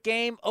perfect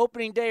game,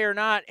 opening day or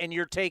not, and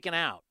you're taken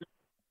out?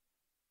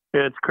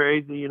 Yeah, it's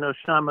crazy.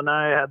 Sham and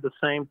I had the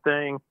same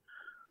thing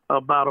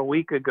about a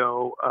week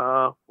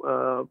ago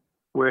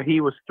where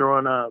he was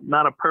throwing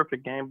not a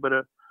perfect game, but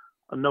a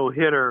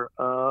no-hitter,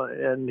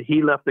 and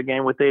he left the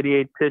game with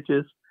 88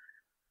 pitches.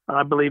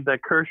 I believe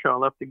that Kershaw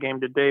left the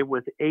game today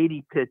with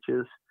 80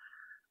 pitches.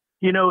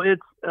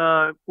 It's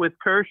with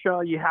Kershaw,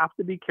 you have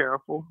to be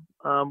careful.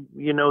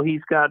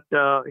 He's got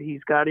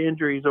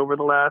injuries over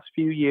the last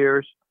few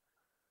years,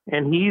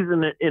 and he's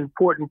an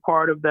important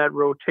part of that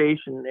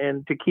rotation.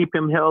 And to keep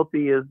him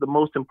healthy is the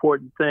most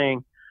important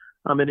thing.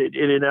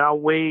 It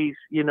outweighs,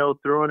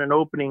 throwing an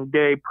opening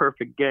day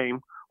perfect game.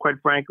 Quite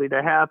frankly,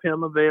 to have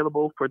him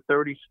available for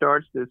 30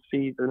 starts this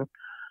season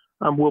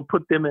will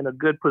put them in a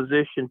good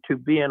position to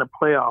be in a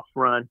playoff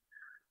run.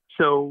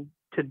 So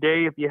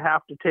today, if you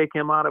have to take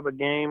him out of a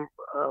game,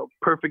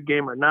 perfect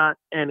game or not,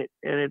 and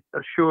it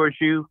assures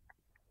you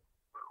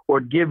or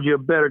gives you a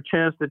better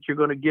chance that you're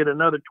going to get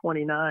another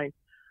 29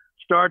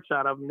 starts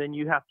out of him, then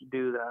you have to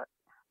do that.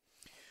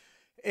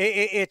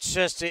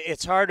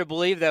 It's hard to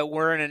believe that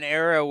we're in an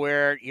era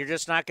where you're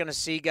just not going to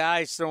see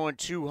guys throwing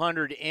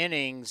 200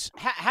 innings.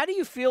 How do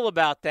you feel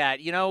about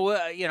that?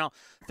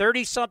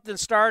 30-something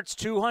starts,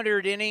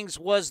 200 innings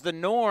was the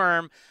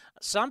norm.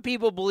 Some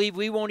people believe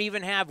we won't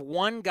even have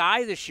one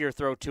guy this year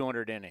throw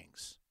 200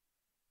 innings.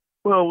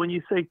 Well, when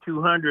you say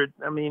 200,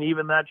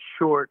 even that's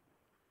short.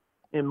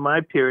 In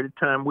my period of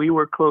time, we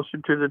were closer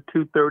to the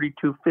 230,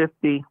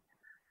 250.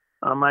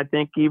 I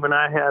think even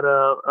I had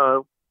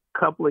a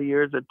couple of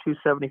years at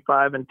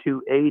 275 and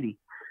 280.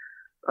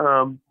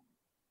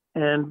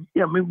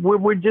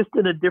 We're just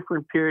in a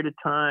different period of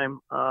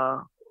time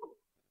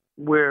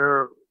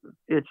where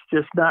it's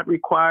just not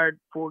required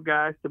for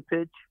guys to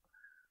pitch,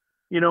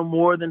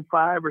 more than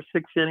 5 or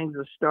 6 innings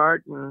to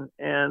start.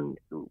 And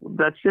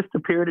that's just the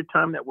period of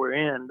time that we're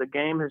in. The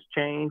game has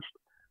changed.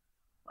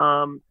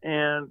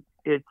 And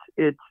it's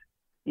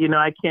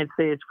I can't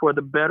say it's for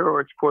the better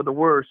or it's for the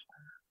worse.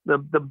 The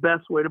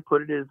best way to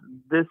put it is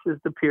this is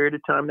the period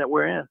of time that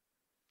we're in.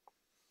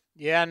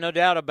 Yeah, no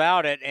doubt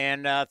about it.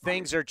 And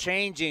things are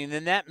changing.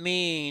 And that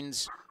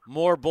means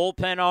more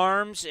bullpen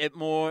arms. It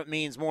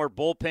means more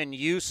bullpen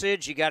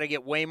usage. You got to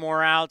get way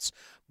more outs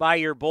by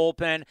your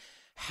bullpen.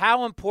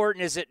 How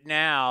important is it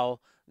now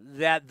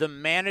that the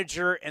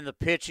manager and the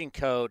pitching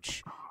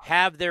coach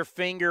have their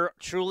finger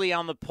truly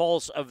on the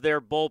pulse of their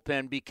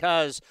bullpen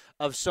because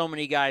of so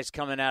many guys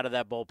coming out of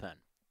that bullpen?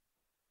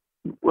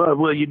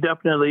 Well, you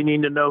definitely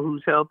need to know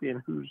who's healthy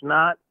and who's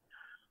not.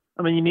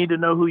 You need to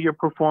know who your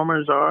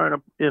performers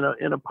are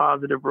in a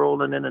positive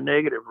role and in a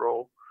negative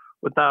role,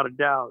 without a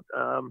doubt.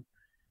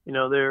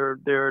 There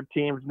are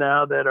teams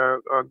now that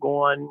are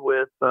going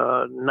with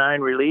 9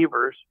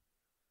 relievers,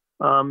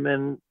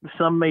 and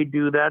some may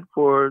do that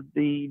for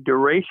the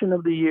duration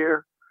of the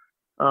year.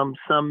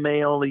 Some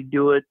may only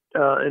do it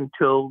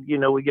until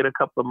we get a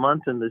couple of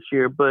months in this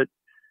year, but.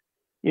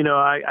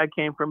 I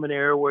came from an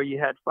era where you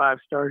had 5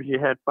 starters, you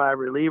had 5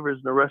 relievers,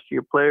 and the rest of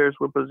your players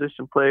were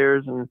position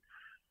players and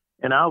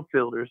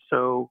outfielders.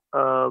 So,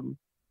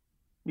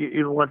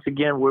 once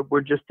again,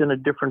 we're just in a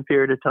different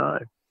period of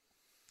time.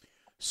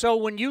 So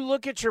when you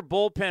look at your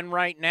bullpen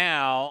right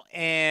now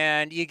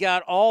and you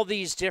got all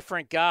these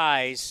different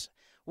guys,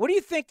 what do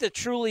you think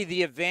truly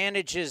the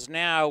advantage is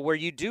now where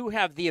you do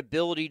have the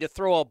ability to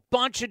throw a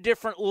bunch of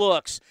different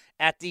looks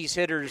at these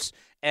hitters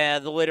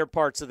the later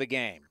parts of the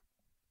game?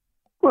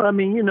 Well, I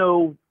mean,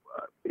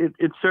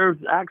 it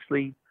serves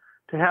actually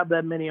to have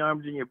that many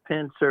arms in your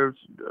pen serves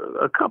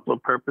a couple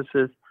of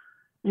purposes.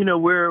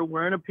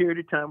 We're in a period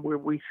of time where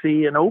we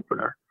see an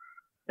opener.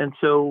 And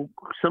so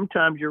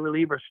sometimes your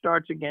reliever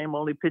starts a game,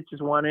 only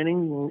pitches one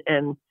inning,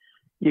 and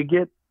you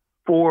get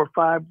 4 or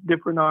 5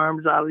 different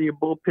arms out of your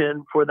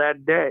bullpen for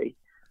that day.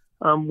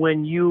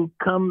 When you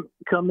come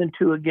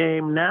into a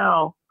game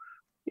now,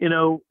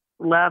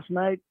 last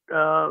night,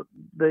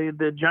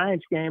 the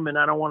Giants game, and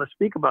I don't want to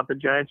speak about the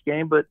Giants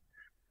game, but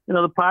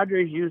the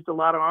Padres used a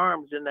lot of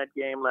arms in that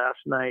game last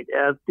night,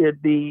 as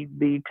did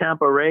the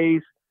Tampa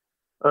Rays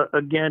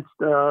against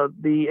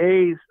the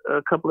A's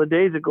a couple of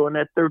days ago in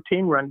that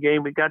 13-run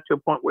game. We got to a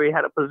point where he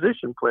had a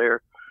position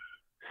player.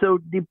 So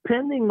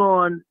depending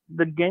on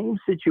the game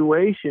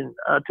situation,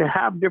 to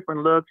have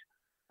different looks,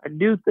 I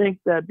do think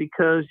that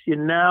because you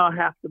now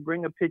have to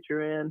bring a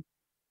pitcher in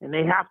and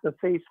they have to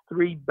face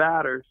 3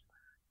 batters,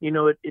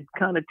 it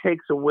kind of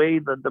takes away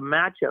the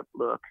matchup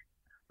look,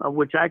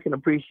 which I can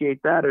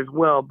appreciate that as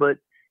well. But,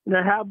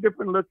 have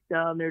different looks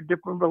down there,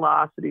 different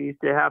velocities,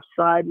 to have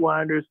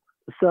sidewinders,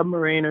 the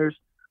submariners,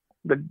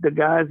 the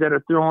guys that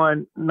are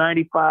throwing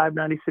 95,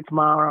 96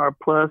 mile an hour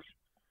plus,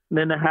 and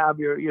then to have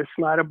your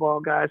slider ball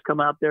guys come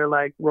out there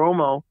like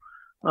Romo,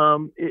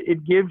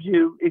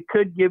 it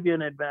could give you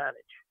an advantage.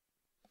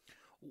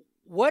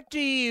 What do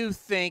you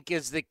think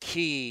is the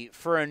key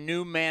for a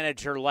new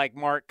manager like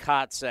Mark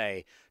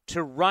Kotsay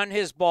to run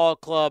his ball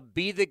club,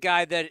 be the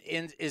guy that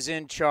is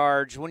in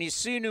charge? When you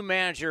see a new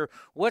manager,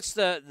 what's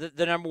the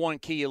number one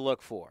key you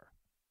look for?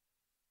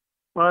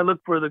 Well, I look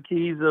for the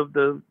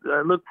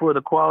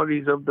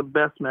qualities of the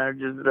best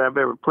managers that I've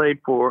ever played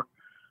for.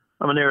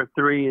 I mean, there are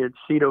 3. It's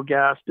Cito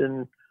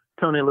Gaston,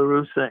 Tony La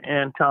Russa,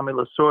 and Tommy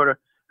Lasorda.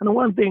 And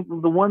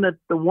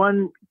the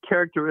one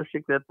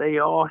characteristic that they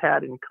all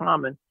had in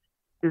common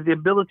is the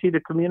ability to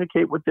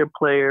communicate with their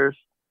players,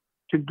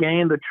 to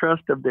gain the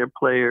trust of their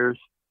players,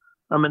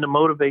 and to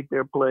motivate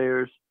their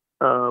players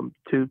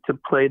to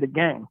play the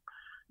game.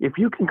 If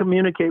you can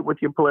communicate with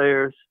your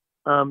players,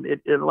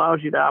 it allows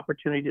you the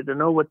opportunity to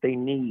know what they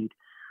need.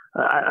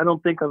 I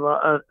don't think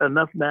of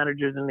enough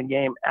managers in the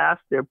game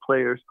ask their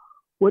players,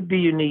 what do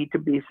you need to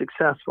be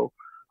successful?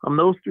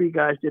 Those 3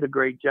 guys did a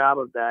great job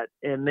of that.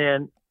 And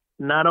then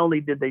not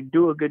only did they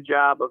do a good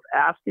job of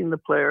asking the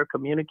player,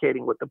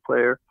 communicating with the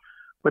player,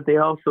 but they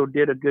also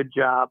did a good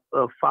job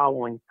of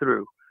following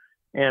through.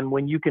 And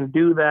when you can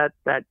do that,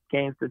 that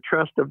gains the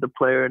trust of the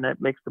player, and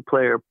that makes the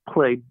player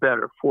play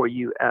better for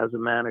you as a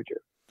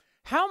manager.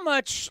 How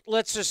much,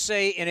 let's just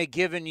say, in a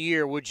given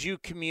year would you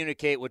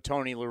communicate with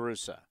Tony La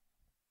Russa?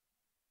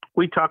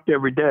 We talked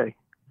every day.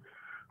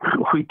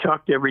 We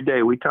talked every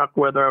day. We talked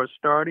whether I was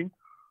starting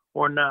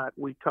or not.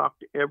 We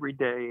talked every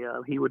day.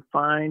 He would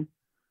find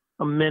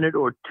a minute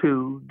or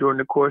 2 during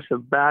the course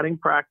of batting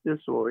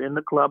practice or in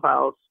the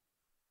clubhouse,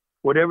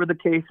 whatever the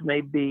case may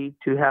be,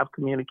 to have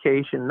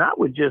communication, not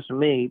with just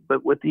me,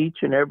 but with each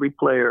and every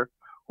player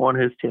on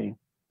his team.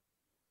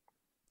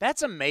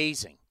 That's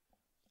amazing.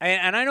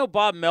 And I know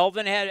Bob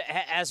Melvin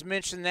has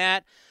mentioned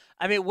that.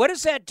 I mean, what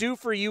does that do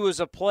for you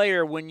as a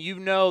player when you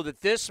know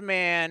that this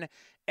man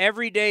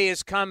every day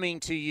is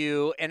coming to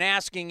you and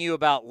asking you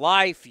about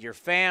life, your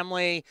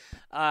family?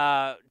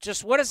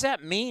 Just what does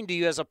that mean to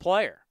you as a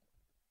player?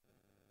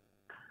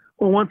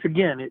 Well, once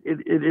again,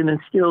 it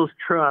instills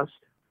trust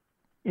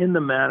in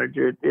the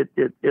manager.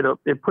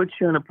 It puts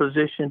you in a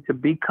position to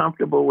be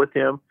comfortable with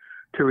him,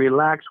 to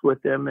relax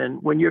with him.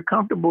 And when you're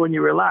comfortable and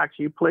you relax,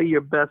 you play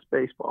your best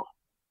baseball.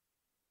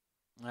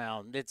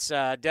 Well, it's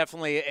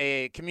definitely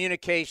a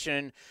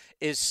communication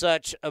is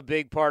such a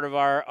big part of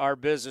our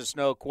business,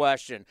 no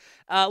question.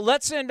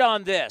 Let's end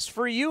on this.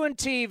 For you and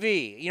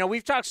TV,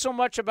 we've talked so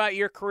much about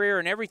your career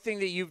and everything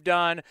that you've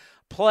done,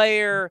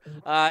 player,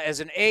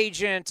 as an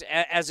agent,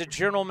 as a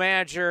general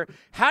manager.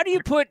 How do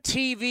you put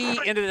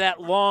TV into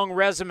that long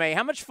resume?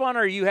 How much fun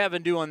are you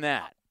having doing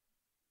that?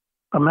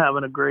 I'm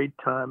having a great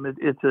time.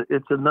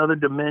 It's another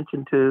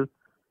dimension to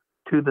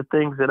the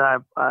things that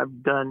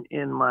I've done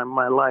in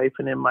my life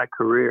and in my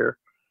career.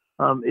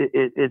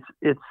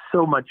 It's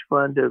so much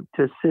fun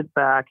to sit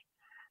back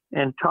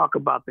and talk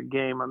about the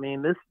game. I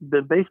mean,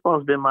 the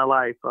baseball's been my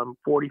life. I'm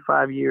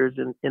 45 years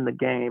in the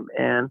game,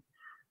 and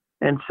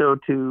so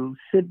to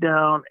sit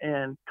down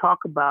and talk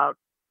about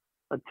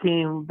a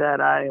team that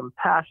I am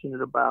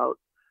passionate about,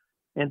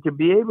 and to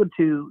be able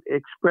to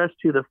express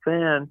to the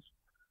fans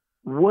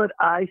what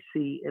I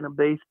see in a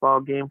baseball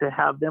game, to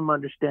have them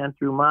understand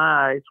through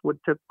my eyes what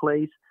took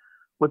place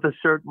with a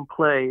certain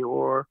play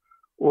or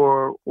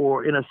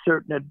in a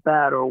certain at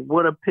bat, or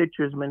what a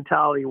pitcher's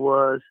mentality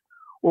was,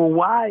 or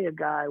why a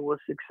guy was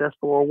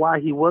successful or why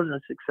he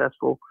wasn't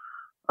successful.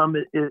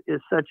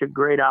 is such a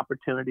great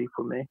opportunity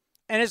for me.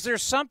 And is there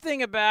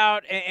something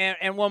about,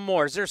 and one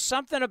more, is there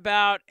something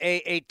about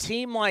a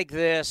team like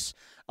this?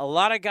 A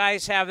lot of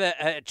guys have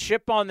a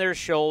chip on their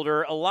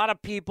shoulder. A lot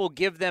of people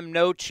give them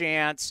no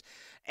chance.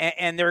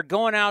 And they're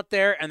going out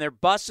there and they're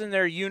busting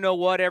their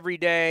you-know-what every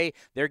day.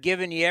 They're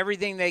giving you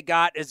everything they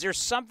got. Is there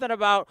something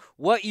about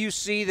what you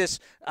see, this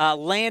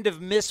land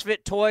of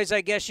misfit toys,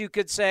 I guess you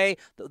could say,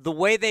 the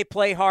way they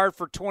play hard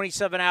for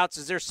 27 outs?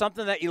 Is there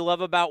something that you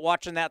love about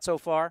watching that so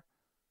far?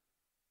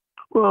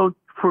 Well,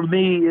 for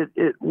me,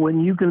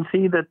 when you can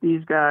see that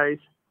these guys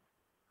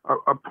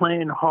are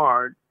playing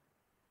hard,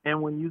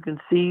 and when you can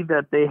see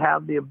that they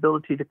have the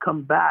ability to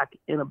come back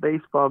in a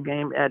baseball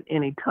game at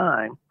any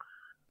time,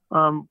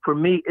 for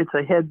me, it's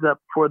a heads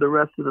up for the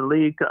rest of the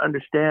league to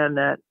understand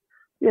that,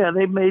 yeah,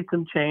 they've made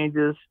some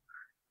changes.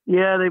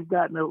 Yeah, they've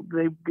let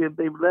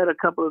a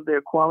couple of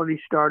their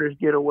quality starters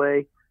get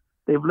away.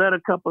 They've let a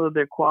couple of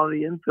their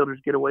quality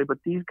infielders get away, but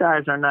these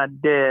guys are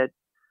not dead.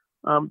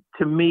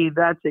 To me,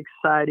 that's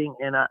exciting,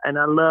 and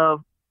I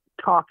love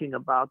talking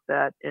about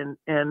that,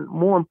 and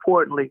more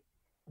importantly,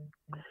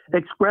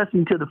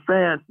 expressing to the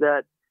fans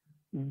that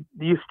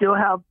you still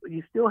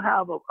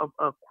have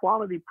a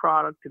quality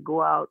product to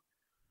go out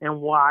and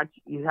watch.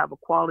 You have a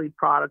quality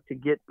product to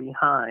get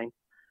behind.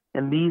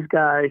 And these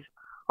guys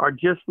are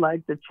just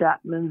like the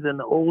Chapmans and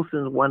the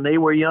Olsons when they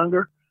were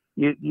younger.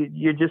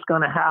 You're just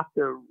going to have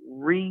to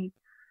reroute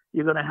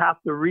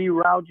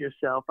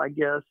yourself, I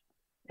guess,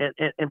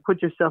 and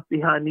put yourself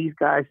behind these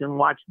guys and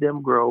watch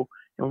them grow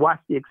and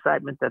watch the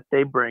excitement that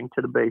they bring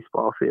to the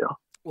baseball field.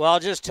 Well,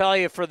 I'll just tell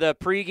you, for the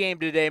pregame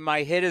today,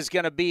 my hit is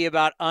going to be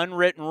about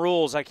unwritten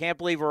rules. I can't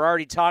believe we're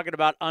already talking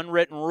about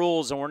unwritten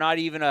rules, and we're not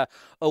even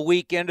a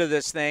week into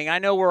this thing. I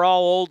know we're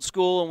all old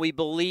school, and we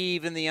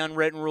believe in the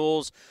unwritten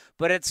rules,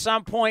 but at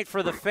some point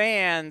for the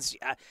fans,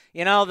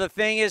 the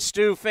thing is,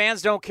 Stu,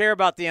 fans don't care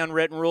about the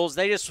unwritten rules.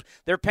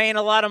 They're paying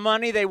a lot of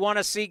money. They want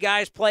to see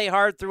guys play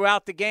hard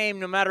throughout the game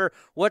no matter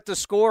what the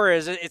score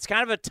is. It's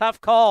kind of a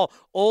tough call,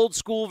 old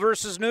school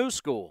versus new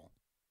school.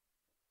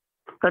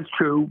 That's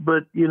true,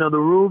 but, the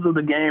rules of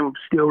the game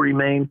still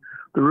remain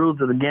the rules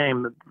of the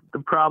game. The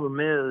problem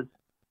is,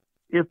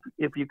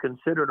 if you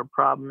consider the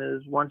problem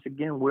is, once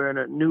again, we're in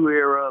a new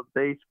era of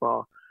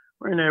baseball.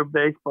 We're in an era of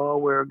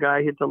baseball where a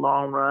guy hits a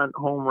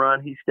home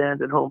run, he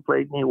stands at home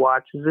plate and he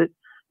watches it.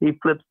 He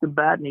flips the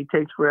bat and he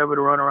takes forever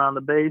to run around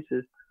the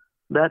bases.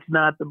 That's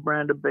not the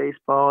brand of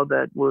baseball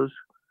that was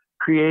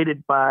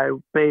created by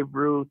Babe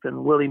Ruth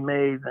and Willie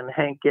Mays and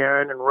Hank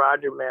Aaron and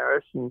Roger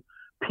Maris and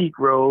Pete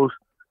Rose.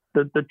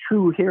 The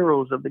true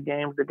heroes of the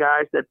game, the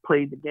guys that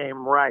played the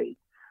game right.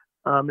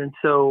 And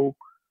so,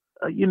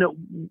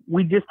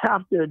 we just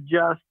have to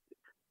adjust.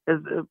 As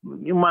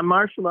my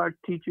martial arts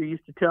teacher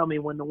used to tell me,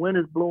 when the wind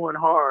is blowing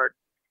hard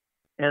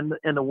and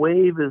the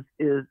wave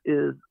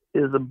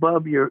is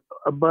above your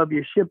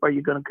ship, are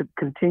you going to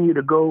continue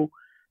to go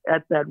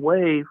at that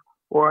wave,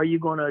 or are you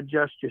going to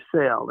adjust your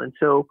sail? And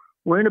so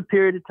we're in a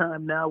period of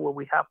time now where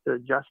we have to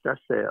adjust our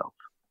sails.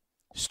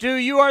 Stu,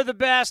 you are the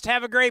best.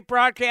 Have a great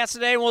broadcast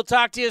today, and we'll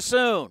talk to you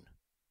soon.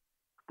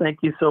 Thank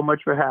you so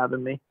much for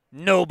having me.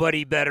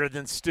 Nobody better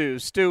than Stu.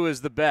 Stu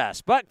is the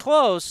best. But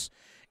close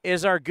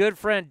is our good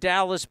friend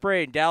Dallas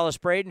Braden. Dallas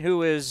Braden,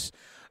 who is,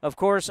 of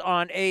course,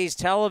 on A's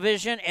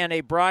television and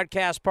a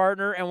broadcast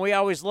partner, and we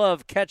always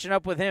love catching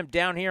up with him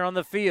down here on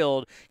the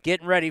field,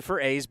 getting ready for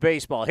A's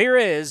baseball. Here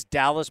is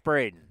Dallas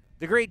Braden.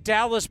 The great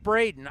Dallas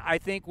Braden, I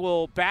think,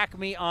 will back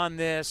me on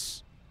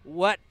this.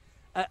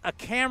 A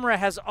camera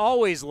has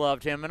always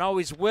loved him and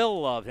always will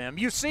love him.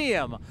 You see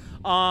him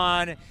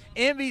on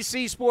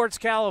NBC Sports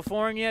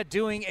California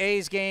doing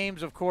A's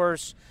games, of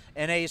course,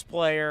 an A's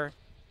player.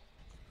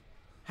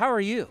 How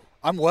are you?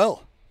 I'm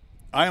well.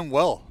 I am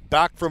well.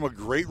 Back from a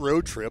great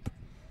road trip.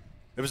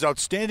 It was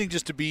outstanding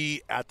just to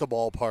be at the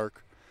ballpark,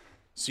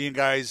 seeing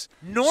guys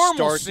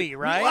normalcy,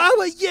 right?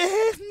 Well,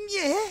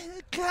 yeah,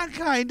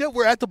 kind of.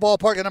 We're at the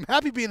ballpark, and I'm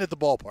happy being at the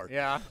ballpark.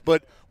 Yeah.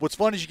 But what's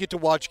fun is you get to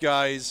watch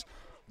guys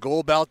go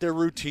about their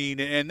routine,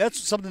 and that's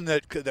something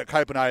that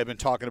Kipe and I have been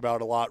talking about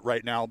a lot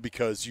right now,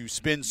 because you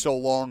spend so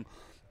long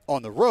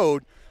on the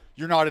road,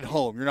 you're not at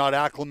home, you're not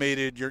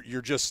acclimated,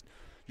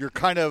 you're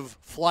kind of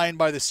flying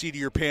by the seat of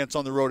your pants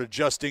on the road,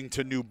 adjusting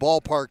to new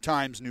ballpark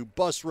times, new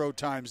bus road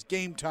times,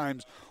 game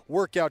times,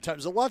 workout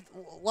times. A lot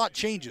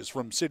changes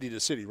from city to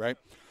city, right?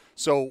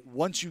 So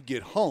once you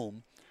get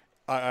home,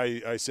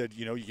 I said,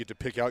 you get to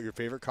pick out your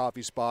favorite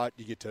coffee spot.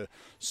 You get to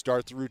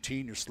start the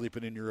routine. You're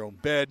sleeping in your own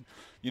bed.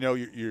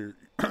 You're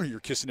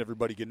kissing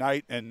everybody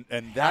goodnight, and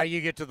that, how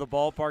you get to the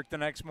ballpark the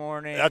next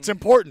morning. That's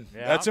important.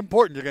 Yeah. That's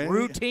important. You're gonna,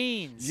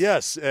 routines.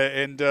 Yes,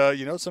 and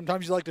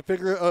sometimes you like to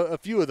figure a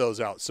few of those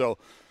out. So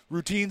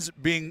routines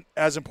being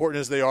as important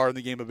as they are in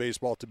the game of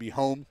baseball, to be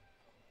home,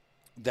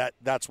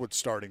 that's what's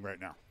starting right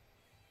now.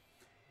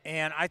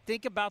 And I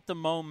think about the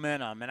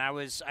momentum, and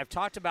I've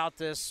talked about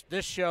this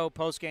show,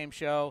 post-game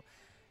show.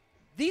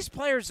 These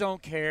players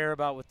don't care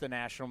about what the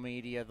national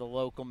media, the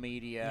local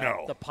media,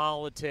 the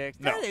politics.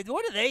 No.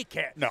 What do they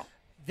care? No.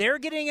 They're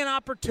getting an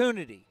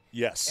opportunity.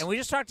 Yes. And we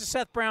just talked to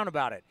Seth Brown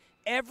about it.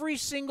 every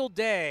single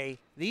day,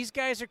 these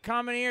guys are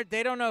coming here.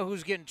 They don't know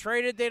who's getting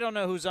traded. They don't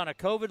know who's on a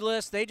COVID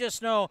list. They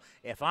just know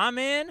if I'm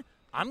in,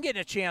 I'm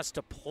getting a chance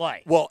to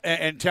play. Well,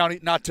 and Towny,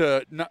 you're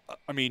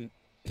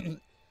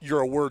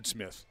a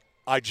wordsmith.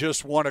 I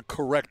just want to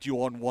correct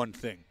you on one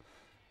thing.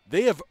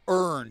 They have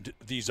earned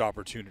these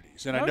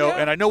opportunities. And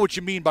I know what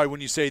you mean by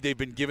when you say they've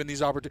been given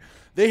these opportunities.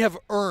 They have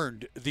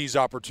earned these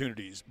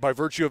opportunities by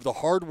virtue of the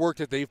hard work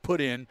that they've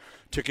put in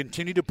to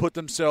continue to put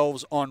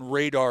themselves on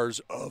radars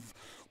of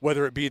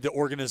whether it be the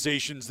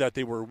organizations that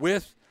they were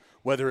with,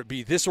 whether it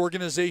be this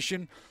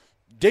organization.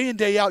 Day in,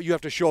 day out, you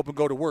have to show up and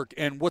go to work.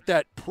 And what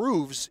that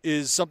proves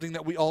is something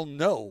that we all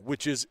know,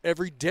 which is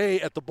every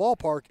day at the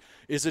ballpark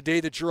is a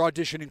day that you're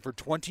auditioning for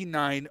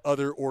 29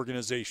 other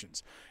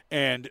organizations.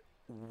 And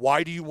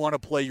why do you want to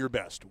play your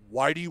best?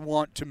 Why do you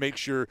want to make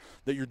sure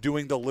that you're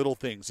doing the little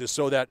things? Is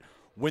so that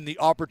when the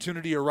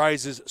opportunity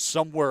arises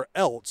somewhere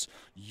else,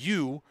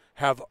 you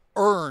have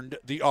earned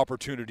the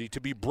opportunity to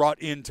be brought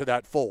into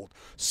that fold.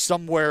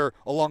 Somewhere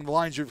along the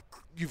lines,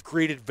 you've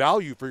created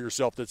value for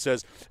yourself that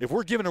says, if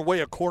we're giving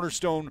away a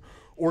cornerstone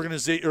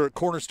organization or a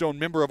cornerstone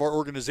member of our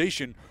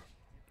organization,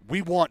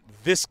 we want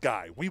this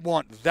guy. We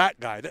want that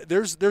guy.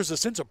 There's a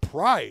sense of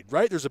pride,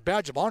 right? There's a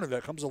badge of honor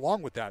that comes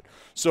along with that.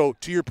 So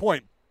to your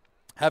point,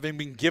 having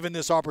been given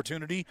this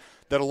opportunity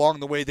that along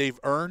the way they've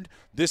earned,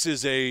 this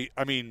is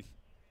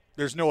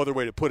there's no other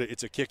way to put it.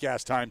 It's a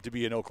kick-ass time to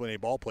be an Oakland A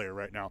ball player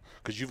right now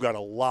because you've got a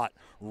lot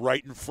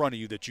right in front of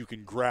you that you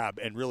can grab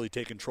and really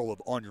take control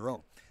of on your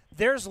own.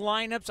 There's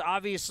lineups,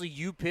 obviously,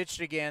 you pitched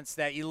against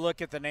that you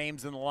look at the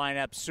names in the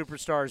lineup,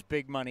 superstars,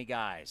 big money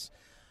guys.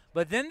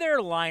 But then there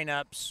are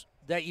lineups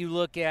that you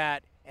look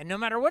at, and no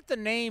matter what the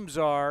names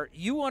are,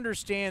 you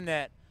understand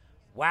that,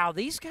 wow,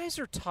 these guys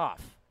are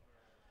tough.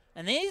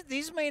 And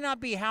these may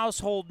not be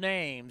household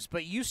names,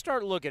 but you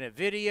start looking at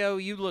video,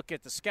 you look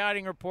at the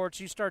scouting reports,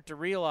 you start to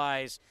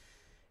realize,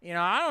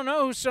 I don't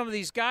know who some of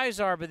these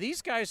guys are, but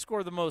these guys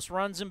score the most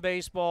runs in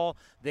baseball.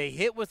 They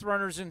hit with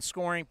runners in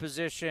scoring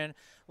position.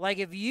 Like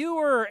if you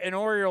were an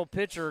Oriole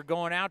pitcher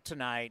going out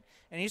tonight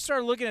and you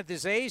start looking at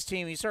this A's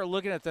team, you start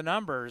looking at the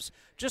numbers,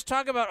 just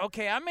talk about,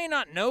 okay, I may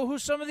not know who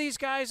some of these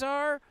guys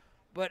are,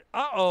 but,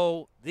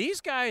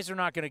 these guys are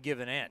not going to give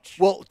an inch.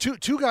 Well,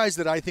 two guys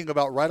that I think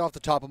about right off the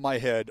top of my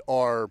head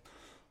are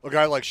a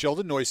guy like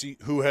Sheldon Noisy,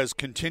 who has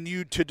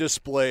continued to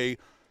display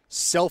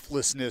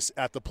selflessness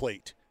at the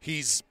plate.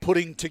 He's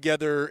putting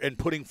together and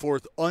putting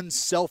forth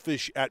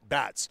unselfish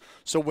at-bats.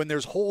 So when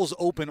there's holes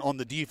open on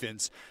the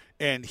defense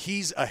and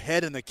he's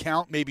ahead in the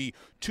count, maybe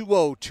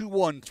 2-0,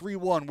 2-1,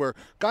 3-1, where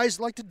guys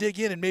like to dig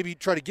in and maybe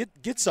try to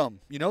get some.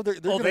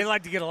 They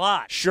like to get a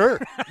lot. Sure.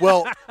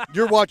 Well,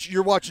 you're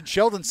watching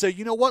Sheldon say,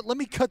 you know what? Let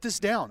me cut this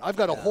down. I've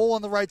got a hole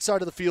on the right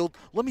side of the field.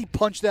 Let me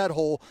punch that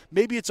hole.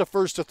 Maybe it's a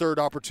first to third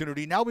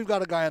opportunity. Now we've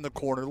got a guy in the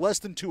corner, less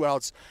than 2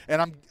 outs,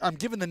 and I'm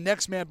giving the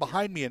next man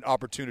behind me an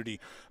opportunity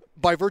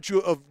by virtue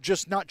of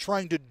just not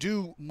trying to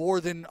do more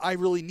than I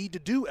really need to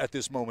do at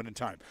this moment in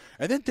time.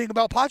 And then think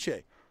about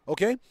Pache,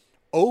 okay?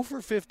 0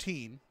 for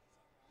 15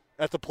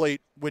 at the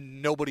plate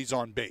when nobody's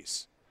on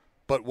base.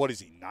 But what is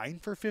he, 9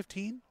 for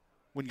 15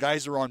 when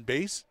guys are on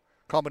base?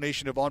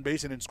 Combination of on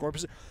base and in scoring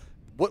position.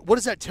 What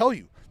does that tell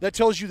you? That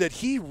tells you that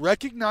he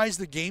recognized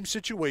the game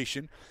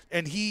situation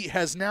and he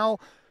has now,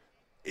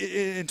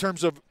 in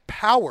terms of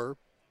power,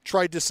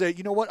 tried to say,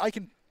 you know what, I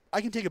can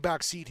take a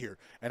back seat here,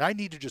 and I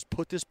need to just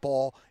put this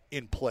ball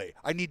in play.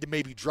 I need to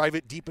maybe drive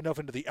it deep enough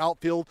into the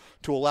outfield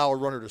to allow a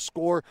runner to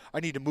score. I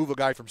need to move a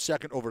guy from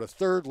second over to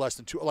third, less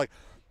than 2. Like,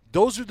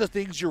 those are the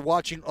things you're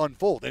watching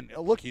unfold. And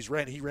look, he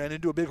ran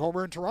into a big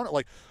homer in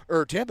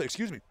Tampa,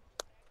 excuse me.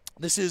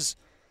 This is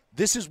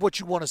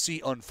what you want to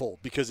see unfold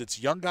because it's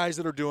young guys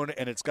that are doing it,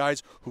 and it's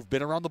guys who've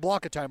been around the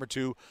block a time or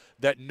two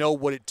that know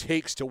what it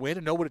takes to win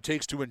and know what it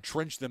takes to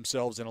entrench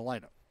themselves in a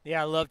lineup.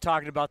 Yeah, I love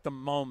talking about the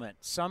moment.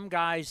 Some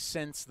guys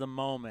sense the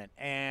moment,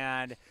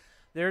 and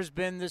there's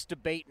been this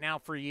debate now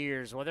for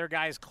years, whether a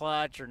guy's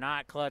clutch or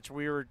not clutch.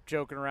 We were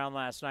joking around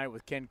last night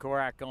with Ken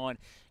Korak going,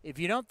 if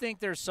you don't think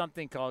there's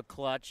something called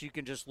clutch, you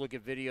can just look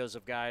at videos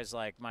of guys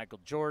like Michael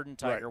Jordan,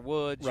 Tiger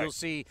Woods. Right. You'll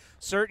see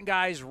certain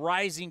guys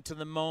rising to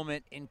the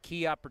moment in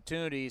key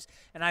opportunities.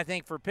 And I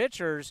think for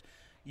pitchers,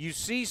 you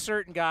see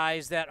certain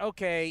guys that,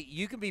 okay,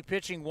 you can be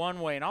pitching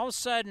one way, and all of a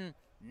sudden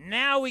 –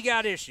 now we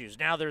got issues.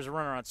 Now there's a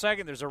runner on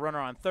second. There's a runner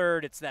on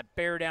third. It's that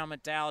bear down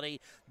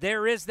mentality.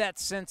 There is that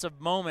sense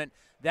of moment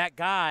that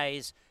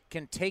guys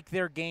can take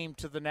their game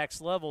to the next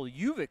level.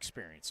 You've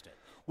experienced it.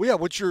 Well, yeah,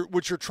 what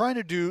you're trying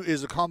to do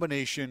is a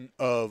combination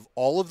of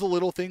all of the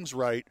little things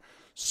right,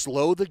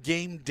 slow the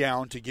game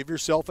down to give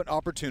yourself an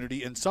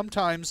opportunity, and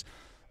sometimes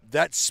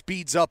that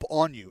speeds up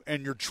on you,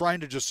 and you're trying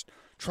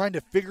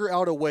to figure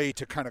out a way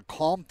to kind of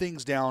calm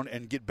things down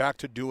and get back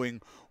to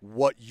doing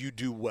what you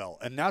do well.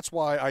 And that's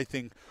why I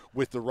think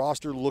with the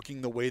roster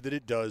looking the way that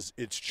it does,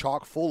 it's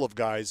chock full of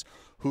guys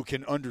who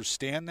can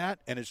understand that,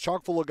 and it's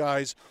chock full of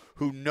guys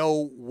who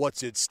know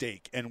what's at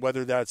stake. And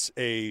whether that's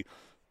a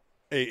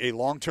a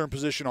long-term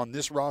position on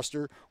this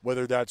roster,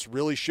 whether that's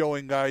really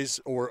showing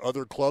guys or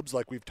other clubs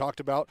like we've talked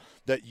about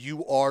that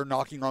you are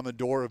knocking on the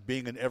door of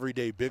being an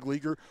everyday big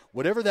leaguer,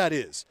 whatever that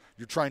is,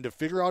 you're trying to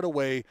figure out a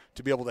way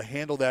to be able to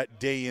handle that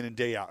day in and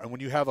day out. And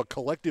when you have a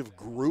collective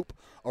group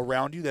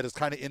around you that is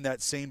kind of in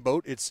that same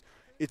boat, it's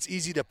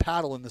easy to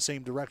paddle in the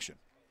same direction.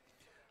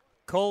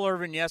 Cole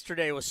Irvin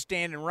yesterday was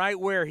standing right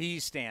where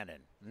he's standing,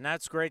 and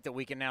that's great that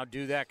we can now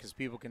do that because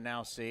people can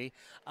now see.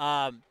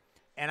 And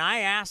I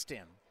asked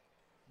him,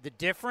 the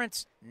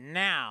difference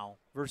now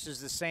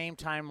versus the same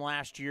time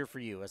last year for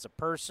you as a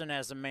person,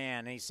 as a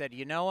man. And he said,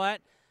 you know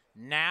what?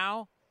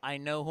 Now I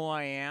know who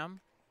I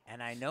am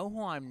and I know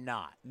who I'm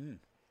not.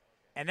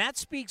 And that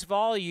speaks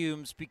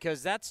volumes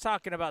because that's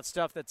talking about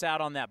stuff that's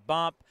out on that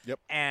bump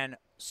and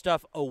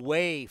stuff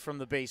away from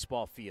the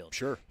baseball field.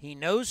 Sure. He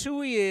knows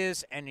who he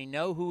is and he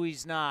knows who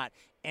he's not,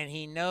 and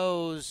he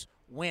knows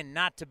when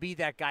not to be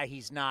that guy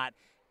he's not.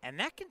 And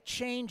that can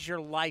change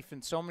your life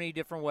in so many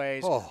different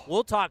ways.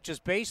 We'll talk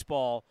just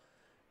baseball.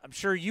 I'm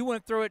sure you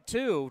went through it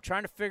too,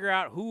 trying to figure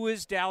out who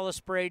is Dallas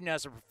Braden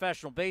as a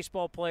professional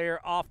baseball player,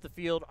 off the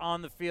field,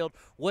 on the field,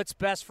 what's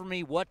best for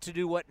me, what to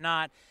do, what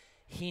not.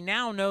 He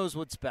now knows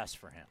what's best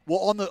for him. Well,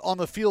 on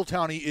the field,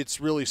 Towny, it's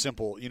really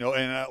simple,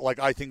 and like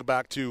I think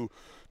back to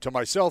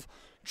myself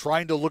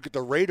trying to look at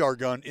the radar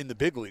gun in the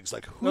big leagues.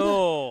 Like,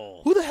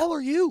 who the hell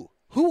are you?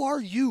 Who are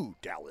you,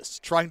 Dallas?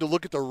 Trying to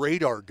look at the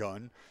radar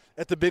gun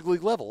at the big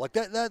league level. Like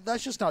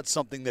that's just not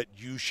something that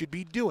you should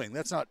be doing.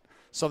 That's not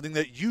something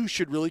that you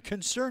should really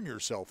concern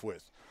yourself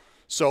with.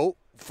 So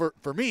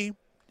for me,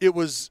 it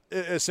was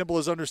as simple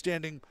as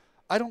understanding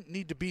I don't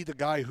need to be the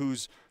guy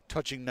who's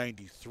touching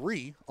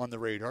 93 on the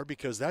radar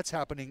because that's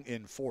happening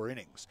in 4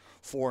 innings,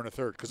 4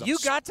 1/3. You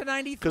got to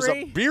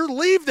 93? Beer,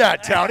 leave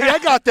that, Towny. I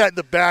got that in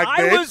the bag,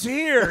 babe. I was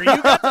here.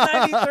 You got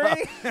to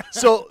 93?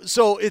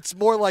 So it's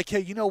more like, hey,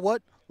 you know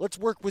what? Let's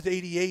work with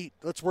 88.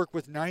 Let's work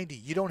with 90.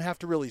 You don't have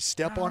to really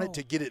step on it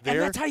to get it there.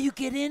 And that's how you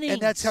get innings.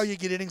 And that's how you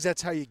get innings.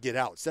 That's how you get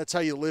outs. That's how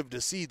you live to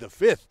see the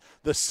 5th,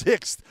 the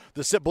 6th,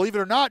 the 7th. Believe it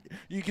or not,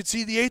 you can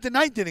see the 8th and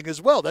 9th inning as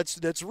well.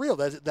 That's real.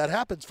 That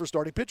happens for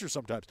starting pitchers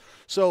sometimes.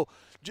 So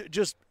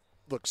just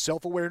look,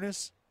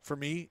 self-awareness for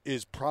me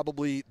is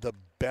probably the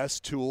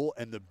best tool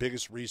and the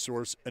biggest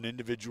resource an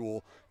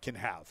individual can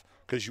have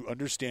because you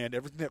understand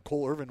everything that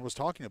Cole Irvin was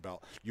talking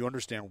about. You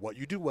understand what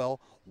you do well,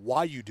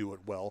 why you do it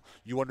well.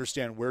 You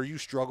understand where you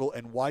struggle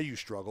and why you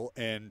struggle,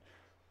 and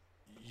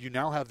you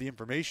now have the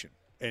information,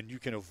 and you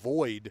can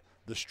avoid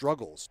the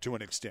struggles to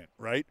an extent,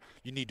 right?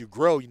 You need to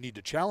grow. You need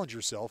to challenge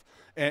yourself,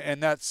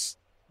 and that's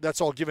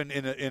all given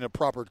in a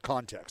proper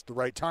context. The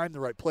right time,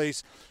 the right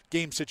place,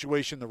 game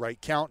situation, the right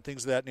count,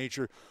 things of that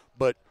nature.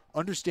 But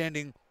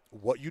understanding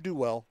what you do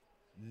well,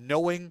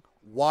 knowing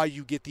why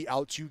you get the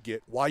outs you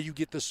get, why you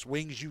get the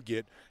swings you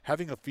get,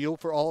 having a feel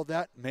for all of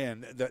that,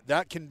 man,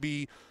 that can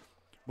be,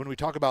 when we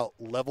talk about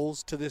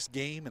levels to this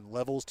game and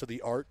levels to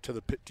the art, to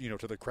the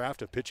to the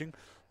craft of pitching,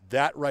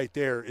 that right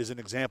there is an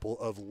example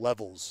of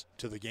levels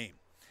to the game.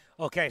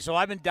 Okay, so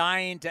I've been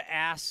dying to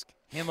ask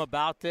him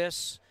about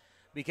this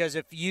because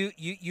if you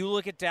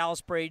look at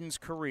Dallas Braden's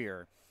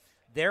career,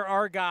 there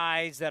are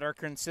guys that are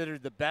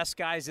considered the best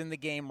guys in the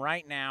game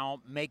right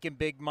now, making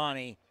big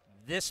money.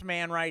 This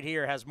man right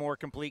here has more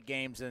complete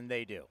games than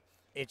they do.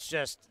 It's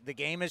just the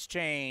game has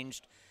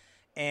changed,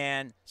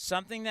 and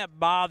something that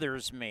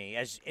bothers me,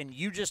 and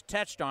you just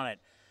touched on it,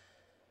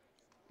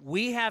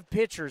 we have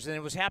pitchers, and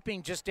it was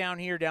happening just down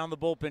here, down the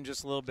bullpen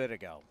just a little bit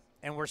ago,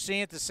 and we're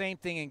seeing the same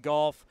thing in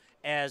golf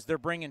as they're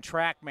bringing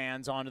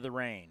TrackMans onto the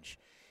range.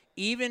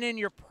 Even in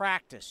your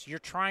practice, you're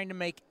trying to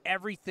make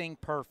everything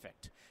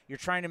perfect. You're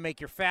trying to make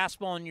your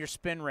fastball and your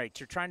spin rates.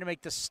 You're trying to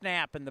make the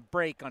snap and the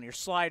break on your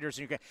sliders.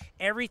 And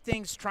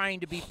everything's trying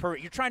to be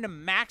perfect. You're trying to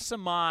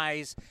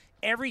maximize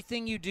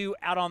everything you do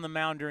out on the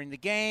mound during the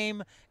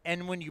game.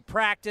 And when you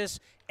practice,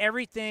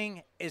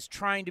 everything is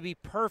trying to be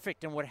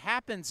perfect. And what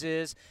happens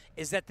is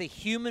that the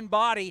human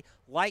body,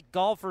 like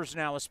golfers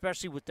now,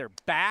 especially with their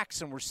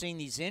backs, and we're seeing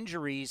these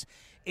injuries,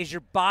 is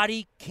your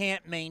body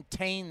can't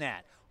maintain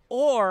that.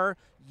 Or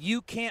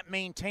you can't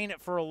maintain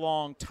it for a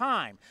long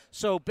time.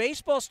 So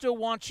baseball still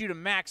wants you to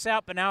max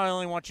out, but now I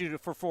only want you to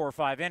for 4 or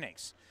 5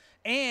 innings.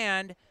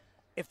 And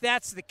if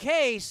that's the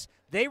case,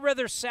 they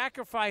rather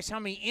sacrifice how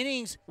many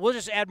innings. We'll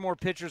just add more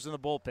pitchers in the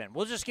bullpen.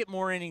 We'll just get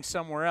more innings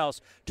somewhere else.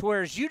 To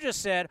where, as you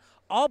just said,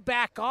 I'll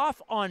back off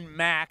on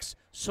max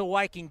so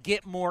I can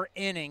get more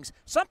innings.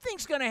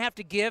 Something's going to have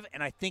to give,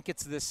 and I think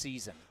it's this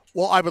season.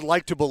 Well, I would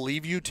like to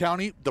believe you,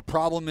 Towny. The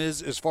problem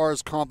is, as far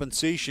as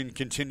compensation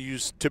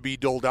continues to be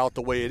doled out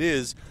the way it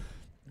is,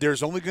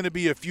 there's only going to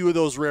be a few of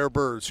those rare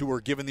birds who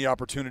are given the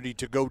opportunity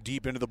to go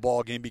deep into the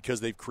ball game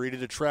because they've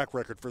created a track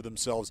record for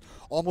themselves,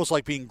 almost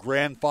like being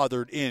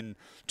grandfathered in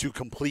to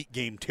complete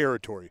game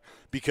territory.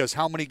 Because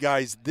how many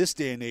guys this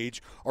day and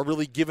age are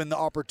really given the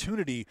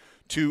opportunity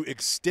to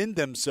extend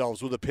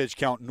themselves with a pitch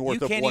count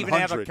north of 100? You can't even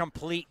have a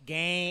complete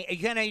game. You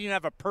can't even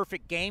have a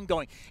perfect game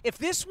going. If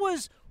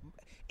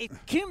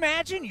Can you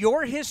imagine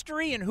your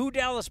history and who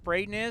Dallas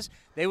Braden is?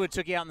 They would have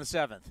took you out in the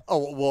 7th.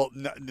 Oh, well,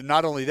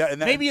 not only that.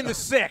 Maybe in the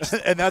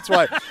 6th. And that's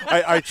why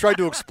I tried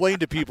to explain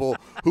to people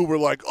who were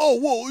like,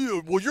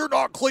 oh, well, you're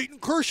not Clayton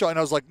Kershaw. And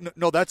I was like,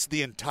 no, that's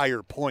the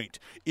entire point.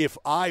 If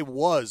I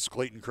was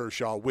Clayton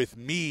Kershaw with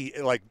me,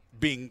 like,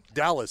 being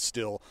Dallas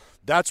still,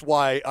 that's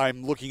why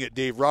I'm looking at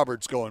Dave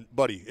Roberts going,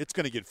 buddy, it's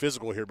going to get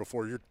physical here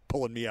before you're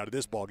pulling me out of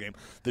this ballgame.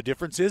 The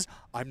difference is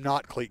I'm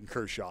not Clayton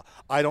Kershaw.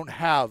 I don't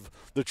have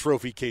the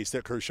trophy case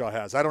that Kershaw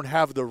has. I don't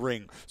have the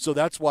ring. So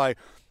that's why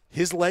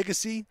his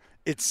legacy,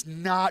 it's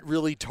not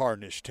really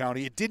tarnished,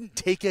 Towny. It didn't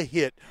take a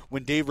hit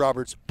when Dave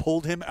Roberts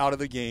pulled him out of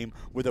the game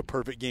with a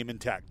perfect game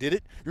intact, did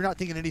it? You're not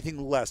thinking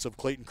anything less of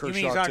Clayton Kershaw today.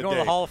 You mean he's not going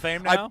to the Hall of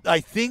Fame now?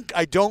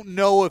 I don't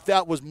know if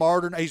that was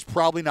martyred. He's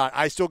probably not.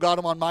 I still got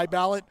him on my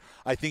ballot.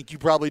 I think you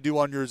probably do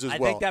on yours as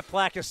well. I think that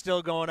plaque is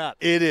still going up.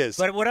 It is.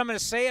 But what I'm going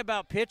to say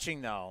about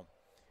pitching, though,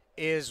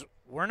 is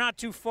we're not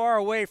too far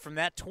away from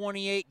that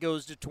 28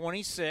 goes to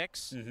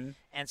 26. Mm-hmm.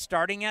 And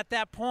starting at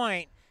that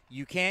point,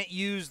 you can't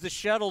use the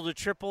shuttle to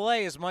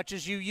AAA as much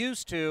as you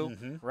used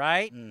to,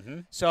 right?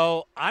 Mm-hmm.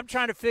 So I'm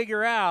trying to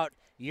figure out,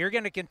 you're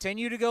going to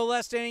continue to go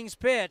less innings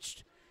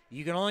pitched.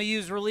 You can only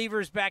use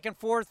relievers back and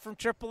forth from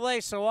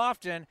AAA so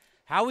often.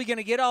 How are we going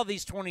to get all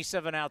these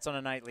 27 outs on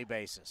a nightly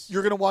basis?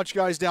 You're going to watch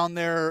guys down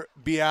there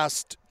be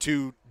asked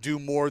to do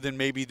more than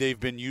maybe they've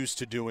been used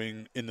to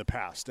doing in the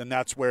past. And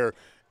that's where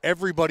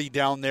everybody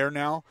down there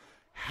now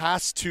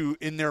has to,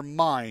 in their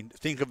mind,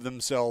 think of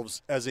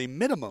themselves as a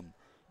minimum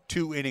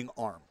 2-inning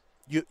arm.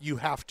 You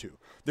have to.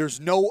 There's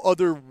no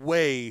other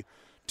way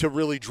to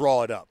really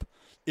draw it up.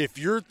 If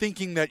you're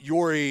thinking that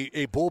you're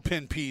a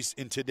bullpen piece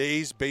in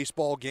today's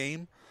baseball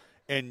game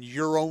and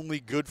you're only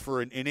good for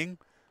an inning,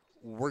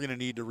 we're going to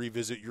need to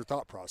revisit your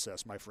thought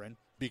process, my friend,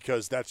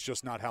 because that's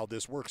just not how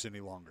this works any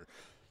longer.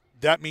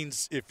 That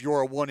means if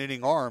you're a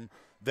 1-inning arm,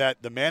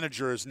 that the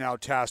manager is now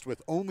tasked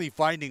with only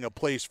finding a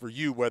place for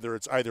you, whether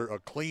it's either a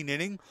clean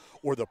inning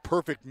or the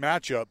perfect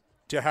matchup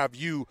to have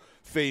you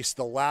face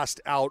the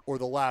last out or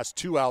the last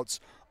 2 outs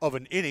of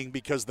an inning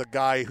because the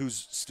guy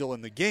who's still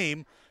in the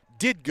game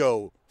did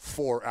go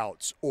 4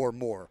 outs or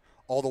more.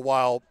 All the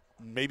while,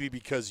 maybe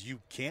because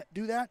you can't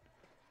do that?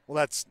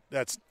 Well,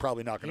 that's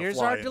probably not going to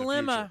fly in the future. Here's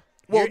our dilemma.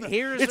 Well,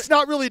 it's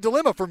not really a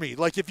dilemma for me.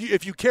 Like, if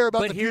you care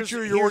about the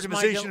future of your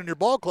organization and your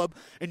ball club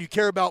and you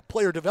care about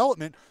player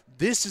development,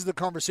 this is the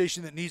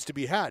conversation that needs to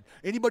be had.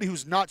 Anybody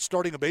who's not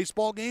starting a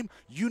baseball game,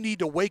 you need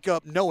to wake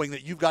up knowing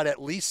that you've got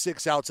at least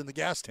 6 outs in the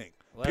gas tank.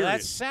 Well,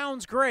 that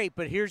sounds great,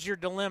 but here's your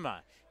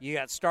dilemma. You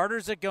got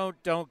starters that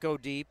don't go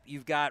deep.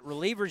 You've got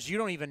relievers you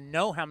don't even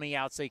know how many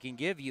outs they can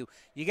give you.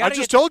 I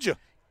just told you.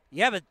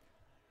 Yeah, but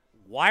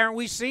why aren't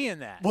we seeing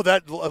that? Well,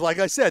 that, like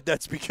I said,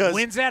 that's because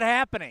when's that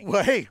happening?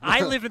 Well, hey,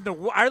 I live in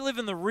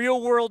the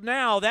real world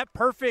now. That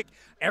perfect,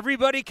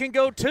 everybody can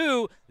go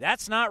 2.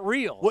 That's not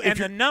real. Well, and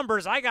the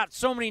numbers, I got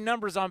so many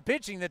numbers on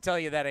pitching that tell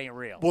you that ain't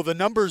real. Well, the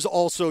numbers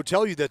also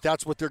tell you that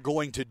that's what they're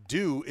going to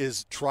do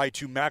is try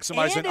to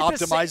maximize and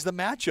optimize the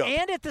matchup.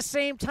 And at the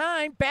same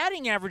time,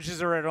 batting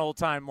averages are at an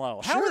all-time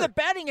low. Sure. How are the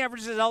batting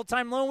averages at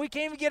all-time low and we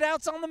can't even get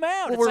outs on the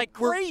mound? Well, it's like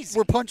crazy.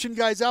 We're punching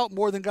guys out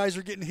more than guys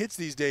are getting hits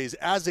these days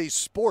as a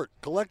sport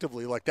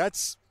collectively. Like,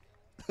 that's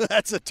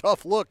a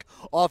tough look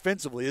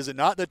offensively, is it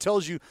not? That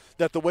tells you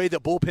that the way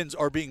that bullpens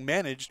are being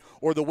managed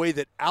or the way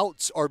that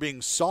outs are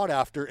being sought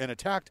after and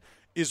attacked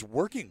is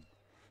working.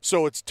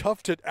 So it's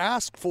tough to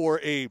ask for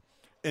an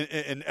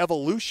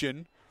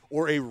evolution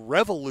or a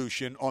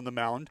revolution on the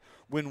mound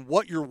when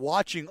what you're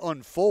watching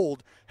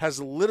unfold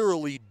has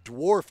literally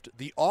dwarfed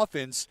the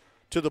offense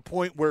to the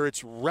point where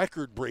it's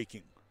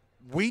record-breaking.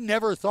 We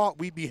never thought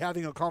we'd be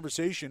having a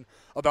conversation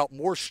about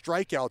more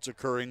strikeouts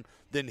occurring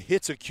than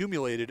hits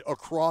accumulated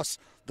across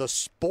the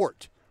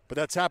sport. But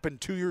that's happened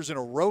 2 years in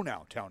a row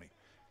now, Towny.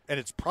 And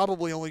it's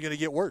probably only going to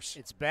get worse.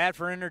 It's bad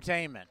for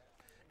entertainment.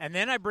 And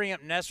then I bring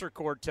up Nestor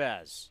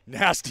Cortez.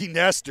 Nasty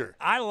Nestor.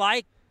 I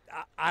like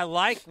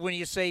when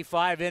you say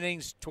 5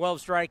 innings,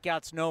 12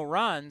 strikeouts, no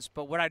runs,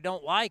 but what I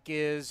don't like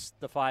is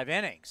the 5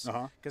 innings.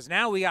 Because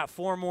now we got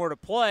 4 more to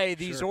play.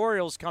 These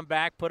Orioles come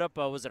back, put up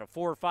a 4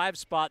 or 5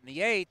 spot in the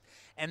 8th,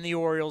 and the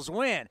Orioles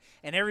win.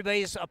 And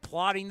everybody's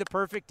applauding the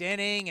perfect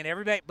inning,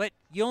 and but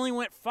you only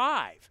went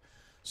 5.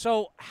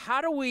 So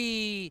how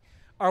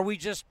are we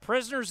just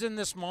prisoners in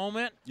this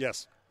moment?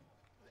 Yes.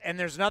 And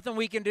there's nothing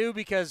we can do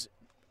because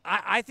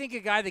I think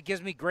a guy that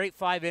gives me great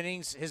 5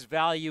 innings, his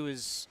value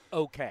is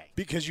okay.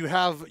 Because you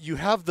have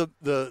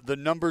the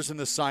numbers and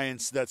the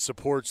science that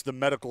supports the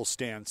medical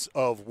stance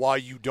of why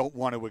you don't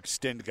want to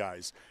extend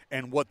guys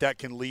and what that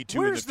can lead to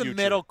in the future. Where's the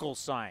medical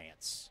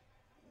science?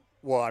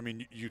 Well, I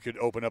mean, you could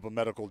open up a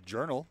medical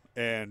journal,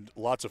 and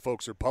lots of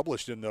folks are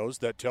published in those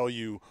that tell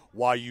you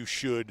why you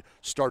should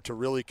start to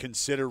really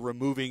consider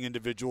removing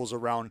individuals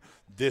around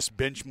this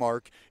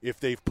benchmark if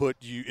they've put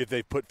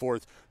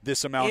forth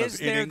this amount of innings. Is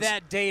there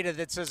that data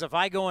that says if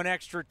I go an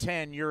extra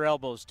 10, your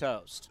elbow's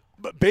toast?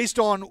 But based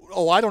on,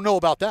 I don't know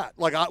about that.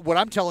 Like, what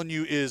I'm telling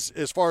you is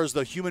as far as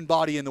the human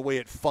body and the way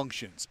it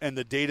functions and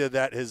the data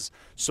that has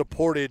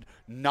supported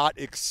not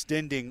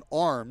extending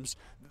arms,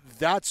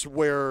 that's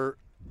where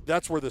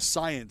the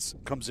science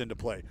comes into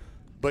play.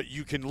 But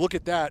you can look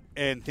at that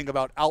and think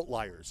about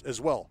outliers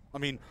as well. I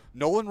mean,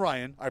 Nolan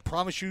Ryan, I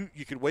promise you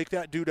could wake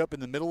that dude up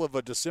in the middle of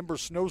a December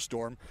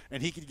snowstorm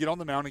and he could get on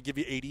the mound and give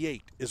you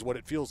 88 is what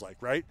it feels like,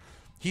 right?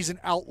 He's an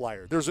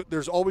outlier.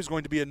 There's always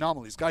going to be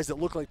anomalies, guys that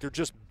look like they're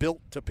just built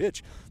to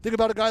pitch. Think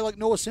about a guy like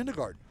Noah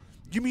Syndergaard.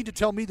 You mean to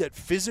tell me that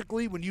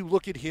physically, when you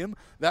look at him,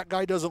 that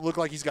guy doesn't look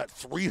like he's got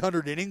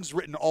 300 innings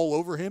written all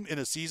over him in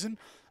a season?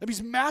 I mean,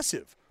 he's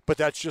massive, but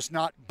that's just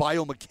not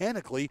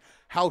biomechanically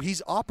how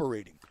he's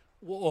operating.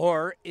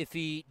 Or if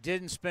he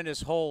didn't spend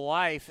his whole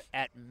life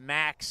at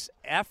max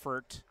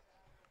effort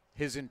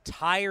his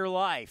entire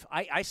life.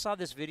 I saw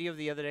this video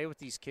the other day with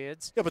these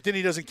kids. Yeah, but then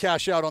he doesn't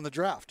cash out on the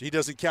draft. He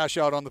doesn't cash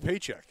out on the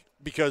paycheck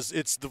because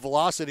it's the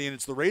velocity and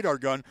it's the radar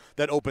gun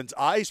that opens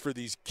eyes for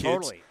these kids.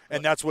 Totally.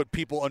 And that's what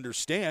people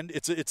understand.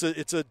 It's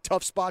a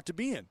tough spot to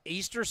be in.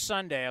 Easter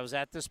Sunday, I was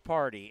at this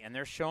party, and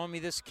they're showing me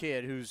this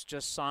kid who's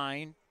just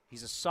signed.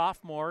 He's a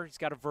sophomore. He's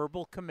got a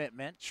verbal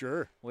commitment.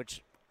 Sure.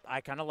 Which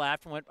I kind of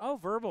laughed and went, oh,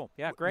 verbal.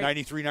 Yeah, great.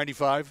 93,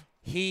 95.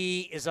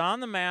 He is on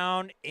the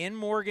mound in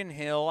Morgan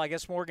Hill. I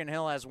guess Morgan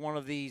Hill has one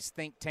of these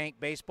think tank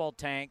baseball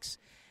tanks.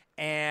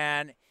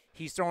 And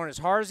he's throwing as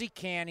hard as he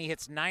can. He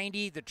hits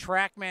 90. The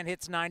track man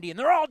hits 90. And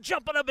they're all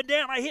jumping up and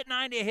down. I hit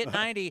 90. I hit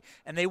 90.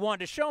 And they wanted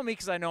to show me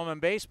because I know I'm in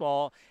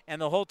baseball.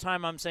 And the whole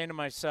time I'm saying to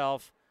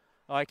myself,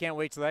 oh, I can't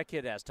wait till that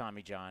kid has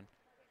Tommy John.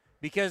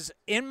 Because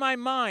in my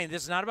mind,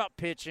 this is not about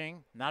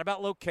pitching, not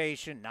about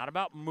location, not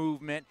about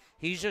movement.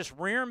 He's just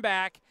rearing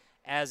back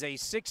as a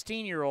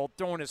 16-year-old,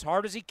 throwing as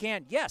hard as he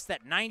can. Yes,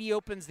 that 90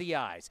 opens the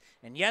eyes.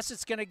 And yes,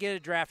 it's going to get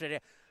it drafted.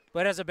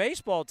 But as a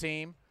baseball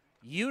team,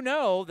 you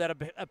know that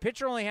a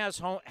pitcher only has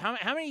home. How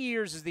many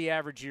years is the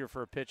average year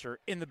for a pitcher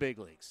in the big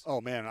leagues?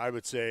 Oh, man, I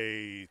would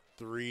say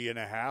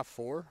 3.5,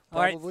 4, All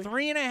probably.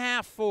 right,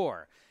 3.5,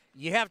 4.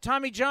 You have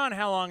Tommy John,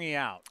 how long are you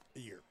out? A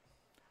year.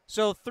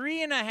 So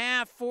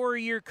 3.5,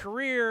 4-year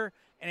career,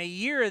 and a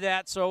year of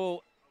that,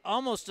 so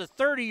almost a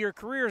 30-year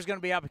career is going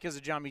to be out because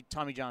of Tommy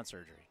John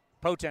surgery,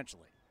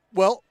 potentially.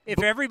 Well,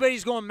 if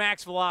everybody's going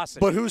max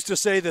velocity. But who's to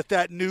say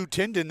that new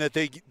tendon that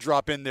they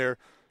drop in there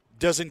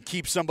doesn't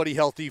keep somebody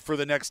healthy for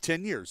the next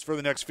 10 years, for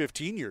the next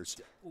 15 years?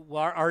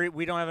 Well,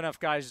 we don't have enough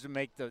guys to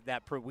make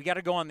that proof. We got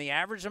to go on the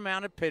average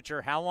amount of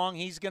pitcher, how long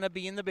he's going to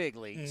be in the big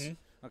leagues. Mm-hmm.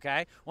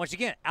 Okay? Once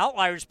again,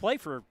 outliers play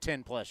for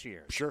 10-plus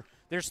years. Sure.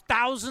 There's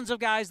thousands of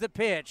guys that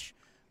pitch.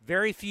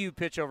 Very few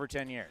pitch over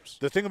 10 years.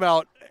 The thing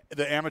about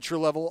the amateur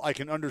level, I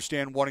can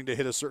understand wanting to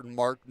hit a certain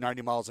mark,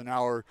 90 miles an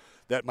hour.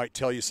 That might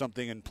tell you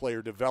something in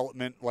player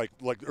development,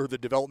 or the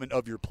development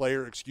of your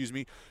player,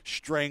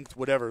 strength,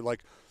 whatever.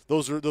 Like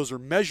those are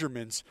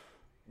measurements.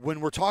 When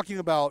we're talking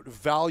about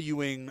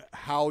valuing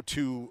how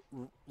to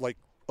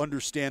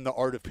understand the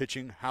art of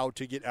pitching, how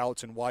to get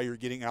outs and why you're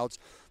getting outs,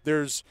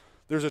 there's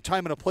a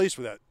time and a place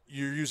for that.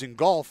 You're using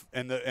golf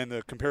and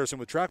the comparison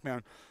with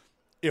TrackMan.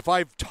 If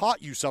I've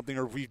taught you something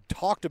or we've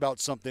talked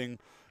about something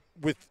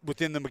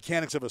within the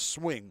mechanics of a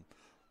swing,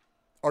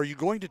 are you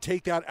going to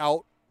take that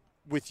out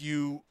with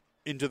you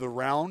into the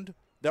round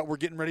that we're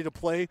getting ready to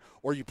play,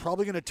 or are you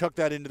probably going to tuck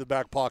that into the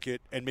back pocket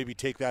and maybe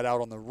take that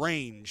out on the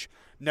range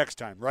next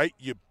time, right?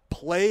 You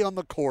play on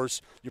the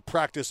course, you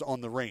practice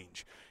on the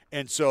range.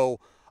 And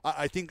so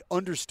I think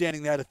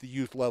understanding that at the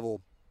youth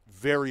level,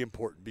 very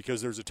important,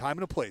 because there's a time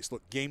and a place.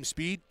 Look, game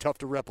speed, tough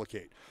to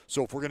replicate.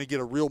 So if we're going to get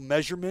a real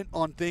measurement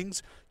on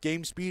things,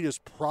 game speed is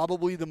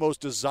probably the most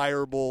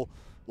desirable,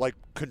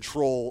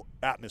 control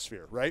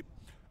atmosphere, right?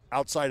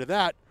 Outside of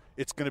that,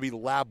 it's going to be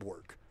lab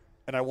work.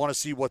 And I want to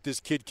see what this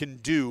kid can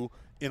do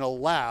in a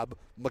lab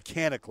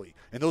mechanically.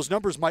 And those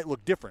numbers might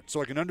look different.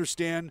 So I can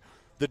understand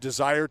the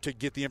desire to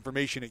get the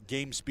information at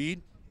game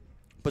speed,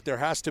 but there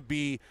has to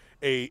be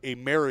a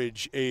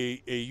marriage,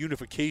 a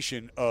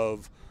unification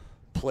of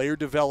player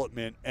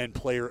development and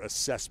player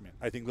assessment.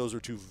 I think those are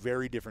two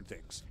very different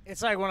things.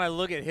 It's like when I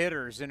look at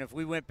hitters, and if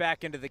we went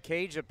back into the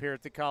cage up here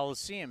at the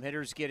Coliseum,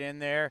 hitters get in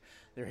there,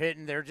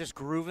 they're just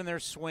grooving their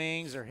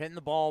swings, they're hitting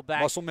the ball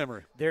back. Muscle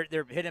memory. They're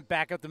hitting it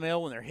back up the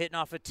middle when they're hitting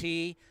off a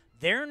tee.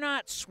 They're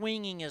not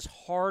swinging as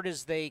hard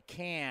as they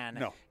can.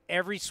 No.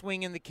 Every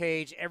swing in the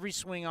cage, every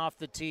swing off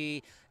the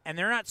tee, and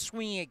they're not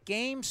swinging at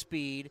game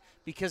speed,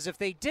 because if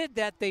they did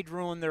that, they'd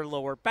ruin their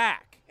lower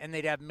back, and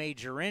they'd have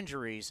major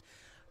injuries.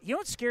 You know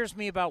what scares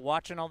me about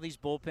watching all these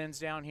bullpens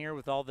down here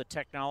with all the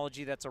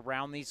technology that's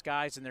around these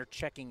guys, and they're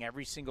checking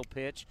every single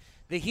pitch?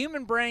 The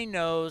human brain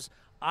knows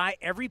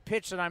every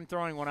pitch that I'm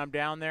throwing when I'm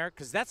down there,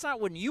 because that's not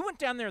when you went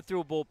down there and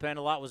threw a bullpen,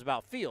 a lot was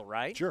about feel,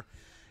 right? Sure.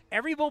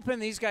 Every bullpen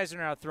these guys are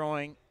now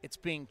throwing, it's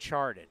being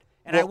charted.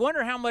 And I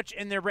wonder how much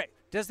in their brain –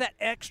 does that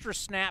extra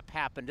snap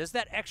happen? Does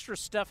that extra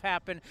stuff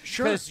happen?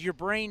 Sure. Because your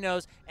brain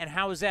knows, and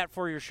how is that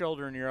for your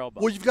shoulder and your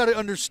elbow? Well, you've got to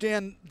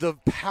understand the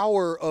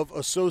power of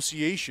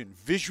association,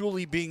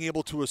 visually being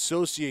able to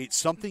associate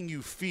something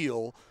you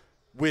feel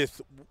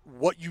with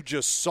what you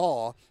just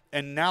saw,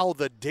 and now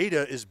the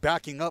data is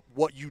backing up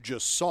what you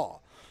just saw.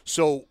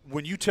 So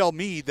when you tell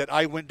me that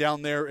I went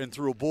down there and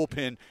threw a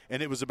bullpen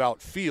and it was about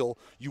feel,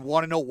 you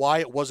want to know why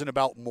it wasn't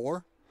about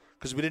more?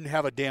 Because we didn't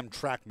have a damn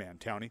TrackMan,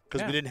 Towny.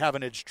 Because we didn't have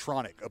an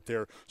Edgetronic up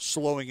there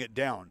slowing it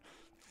down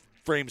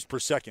frames per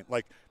second.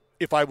 Like,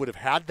 if I would have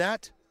had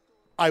that,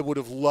 I would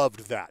have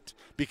loved that.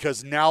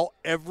 Because now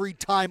every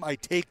time I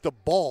take the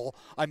ball,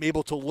 I'm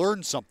able to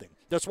learn something.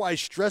 That's why I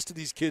stress to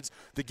these kids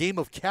the game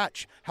of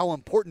catch, how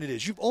important it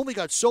is. You've only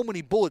got so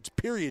many bullets,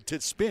 period, to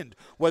spend,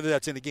 whether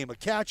that's in a game of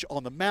catch,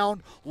 on the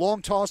mound,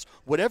 long toss,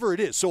 whatever it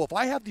is. So if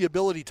I have the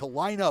ability to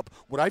line up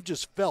what I've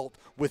just felt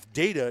with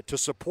data to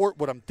support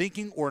what I'm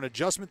thinking or an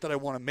adjustment that I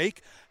want to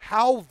make,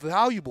 how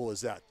valuable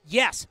is that?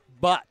 Yes,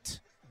 but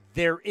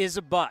there is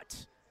a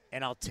but,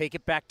 and I'll take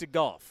it back to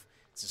golf.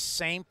 It's the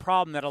same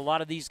problem that a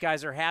lot of these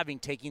guys are having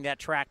taking that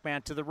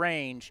TrackMan to the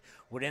range.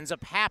 What ends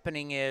up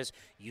happening is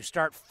you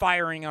start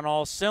firing on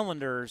all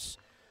cylinders.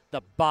 The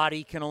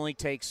body can only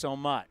take so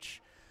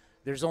much.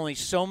 There's only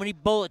so many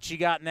bullets you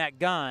got in that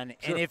gun.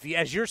 Sure. And if,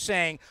 as you're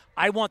saying,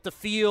 I want the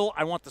feel,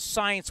 I want the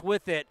science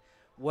with it,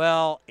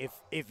 well,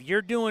 if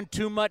you're doing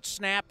too much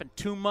snap and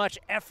too much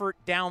effort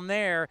down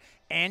there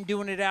and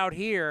doing it out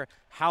here,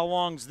 how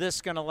long's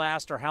this going to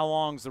last, or how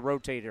long's the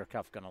rotator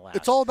cuff going to last?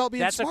 It's all about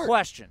being smart. That's a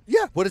question.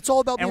 Yeah, but it's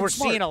all about being smart.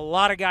 And we're seeing a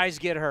lot of guys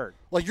get hurt.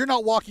 Like, you're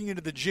not walking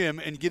into the gym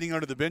and getting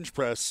under the bench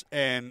press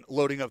and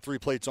loading up 3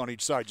 plates on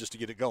each side just to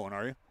get it going,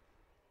 are you?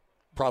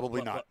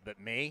 Probably not. But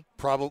me?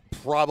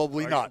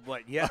 Probably not.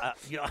 What? Yeah.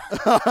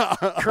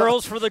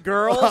 Curls for the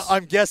girls?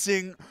 I'm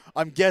guessing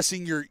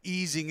you're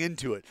easing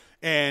into it.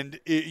 And,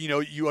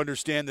 you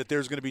understand that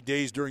there's going to be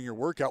days during your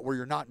workout where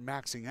you're not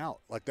maxing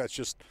out. Like, that's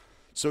just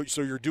so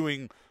you're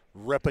doing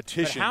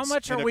repetitions. But how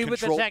much are we with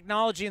the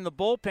technology in the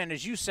bullpen?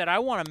 As you said, I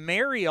want to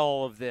marry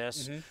all of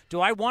this. Mm-hmm.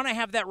 Do I want to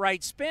have that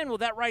right spin? Well,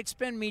 that right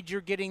spin means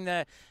you're getting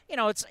the,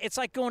 it's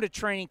like going to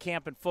training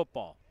camp in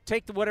football.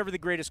 Take whatever the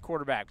greatest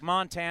quarterback,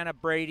 Montana,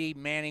 Brady,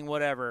 Manning,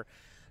 whatever.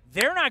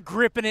 They're not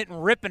gripping it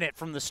and ripping it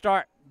from the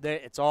start.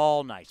 It's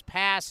all nice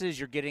passes.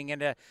 You're getting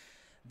into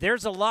 –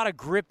 there's a lot of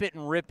grip it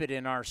and rip it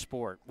in our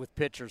sport with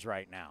pitchers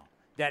right now.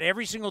 That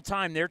every single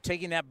time they're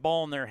taking that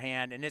ball in their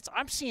hand, and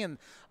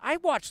I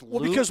watch Luke.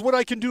 Well, because what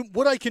I can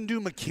do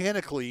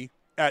mechanically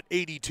at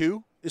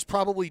 82 is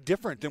probably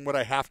different than what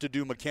I have to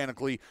do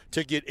mechanically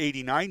to get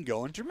 89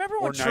 going. Do you remember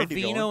when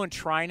Trevino and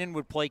Trinan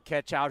would play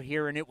catch out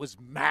here and it was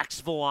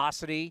max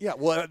velocity? Yeah,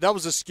 well, that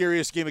was the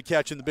scariest game of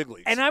catch in the big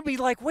leagues. And I'd be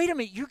like, wait a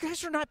minute, you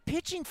guys are not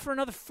pitching for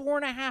another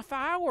 4.5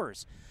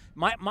 hours.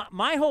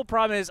 My whole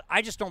problem is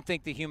I just don't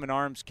think the human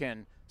arms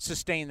can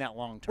sustain that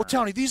long term. Well,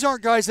 Towny, these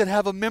aren't guys that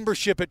have a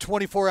membership at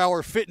 24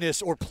 Hour Fitness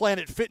or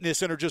Planet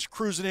Fitness and are just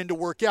cruising in to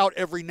work out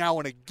every now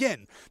and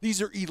again. These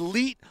are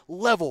elite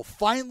level,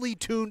 finely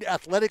tuned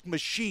athletic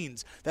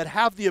machines that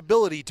have the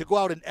ability to go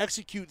out and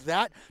execute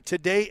that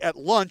today at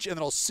lunch, and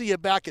then I'll see you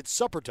back at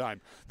supper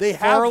time. They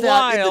have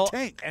that in the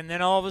tank. And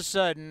then all of a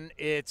sudden,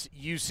 it's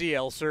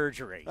UCL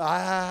surgery.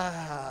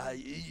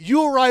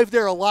 You arrive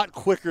there a lot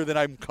quicker than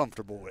I'm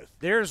comfortable with.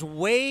 There's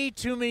way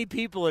too many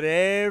people at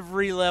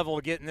every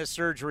level getting this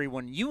surgery.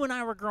 When you and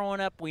I were growing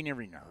up, we never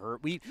even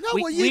heard. We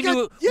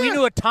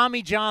knew a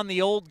Tommy John,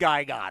 the old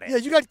guy, got it. Yeah,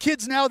 you got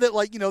kids now that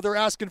they're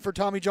asking for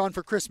Tommy John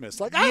for Christmas.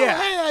 Like,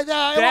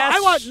 I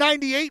want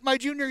 98 my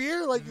junior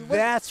year. Like,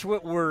 that's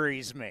what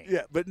worries me.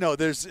 Yeah, but no,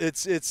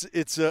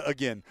 it's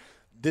again,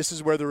 this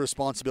is where the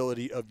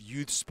responsibility of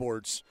youth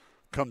sports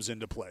comes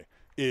into play.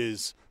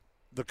 Is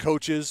the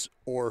coaches,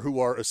 or who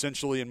are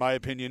essentially, in my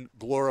opinion,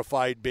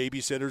 glorified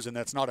babysitters, and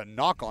that's not a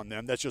knock on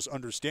them. That's just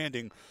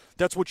understanding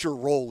that's what your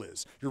role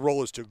is. Your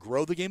role is to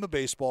grow the game of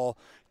baseball,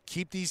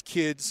 keep these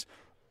kids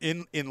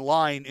in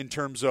line in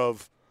terms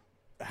of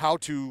how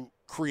to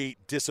create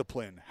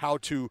discipline, how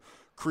to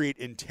create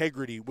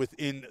integrity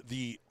within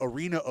the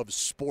arena of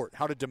sport,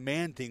 how to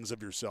demand things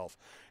of yourself,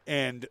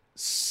 and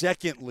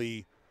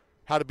secondly,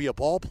 how to be a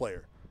ball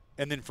player.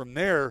 And then from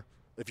there,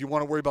 if you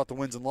want to worry about the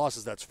wins and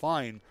losses, that's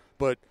fine,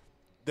 but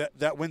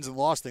that wins and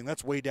loss thing,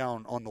 that's way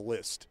down on the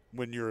list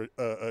when you're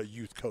a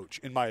youth coach,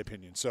 in my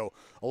opinion. So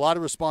a lot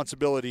of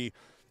responsibility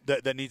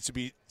that needs to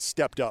be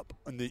stepped up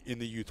in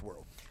the youth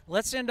world.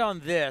 Let's end on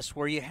this,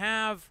 where you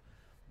have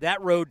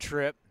that road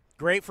trip,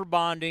 great for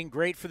bonding,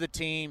 great for the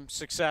team,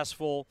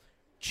 successful,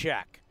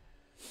 check.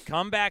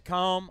 Come back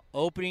home,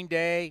 opening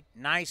day,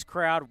 nice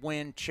crowd,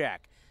 win,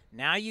 check.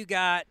 Now you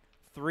got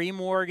 3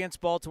 more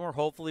against Baltimore,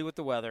 hopefully with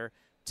the weather,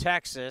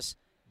 Texas,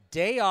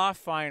 day off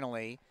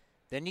finally.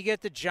 Then you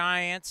get the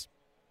Giants,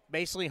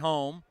 basically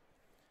home,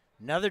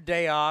 another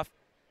day off,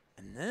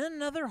 and then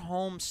another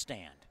home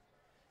stand.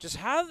 Just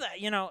how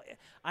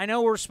I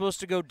know we're supposed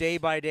to go day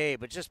by day,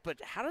 but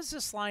how does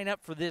this line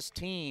up for this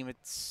team?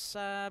 It's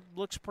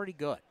looks pretty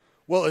good.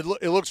 Well,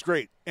 it looks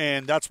great,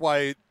 and that's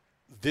why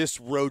this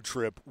road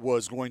trip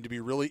was going to be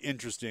really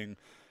interesting.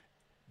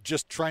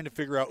 Just trying to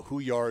figure out who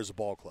you are as a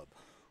ball club,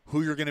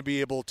 who you're going to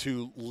be able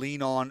to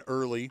lean on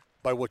early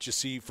by what you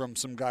see from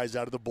some guys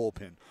out of the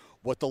bullpen.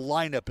 What the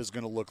lineup is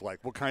going to look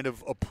like, what kind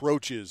of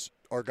approaches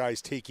are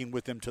guys taking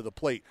with them to the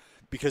plate,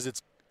 because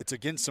it's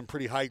against some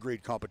pretty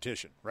high-grade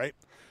competition, right?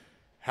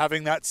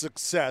 Having that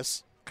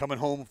success, coming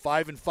home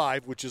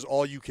 5-5, which is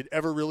all you could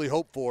ever really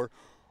hope for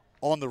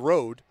on the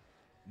road,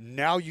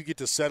 now you get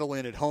to settle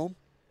in at home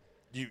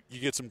you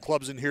get some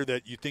clubs in here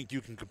that you think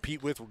you can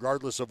compete with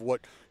regardless of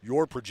what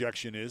your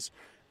projection is.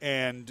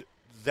 And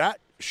that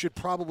should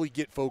probably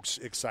get folks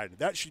excited.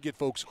 That should get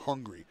folks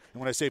hungry. And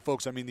when I say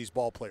folks, I mean these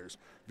ball players,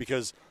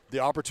 because the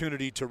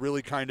opportunity to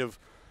really kind of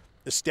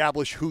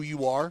establish who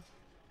you are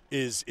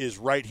is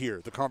right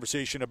here. The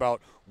conversation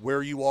about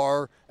where you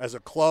are as a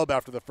club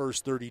after the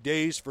first 30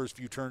 days, first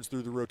few turns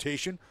through the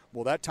rotation,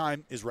 well, that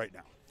time is right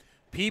now.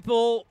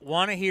 People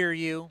want to hear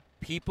you.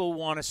 People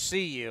want to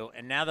see you.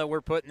 And now that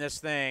we're putting this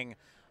thing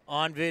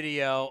on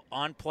video,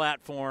 on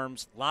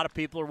platforms, a lot of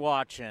people are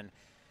watching.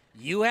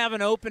 You have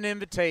an open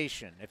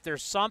invitation. If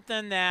there's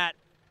something that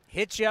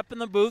hits you up in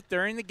the booth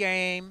during the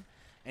game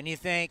and you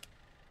think,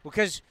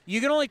 because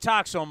you can only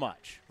talk so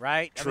much,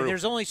 right? True. I mean,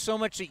 there's only so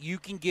much that you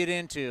can get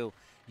into.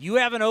 You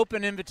have an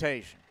open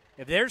invitation.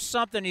 If there's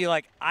something you're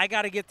like, I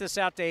got to get this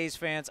out to A's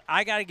fans,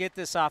 I got to get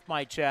this off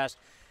my chest,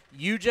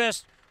 you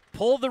just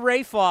pull the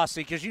Ray Fosse,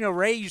 because,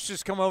 Ray used to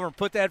just come over and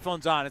put the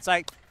headphones on. It's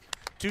like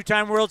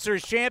two-time World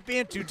Series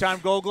champion, two-time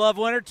Gold Glove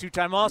winner,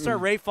 two-time All-Star,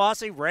 Ray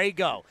Fosse, Ray,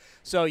 go.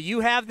 So you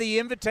have the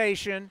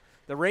invitation,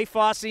 the Ray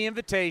Fosse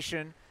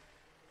invitation.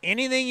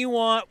 Anything you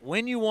want,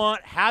 when you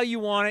want, how you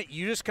want it,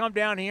 you just come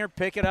down here,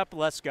 pick it up,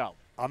 let's go.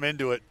 I'm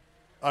into it.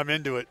 I'm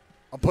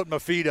putting my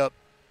feet up.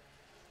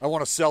 I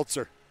want a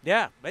seltzer.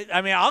 Yeah.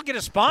 I mean, I'll get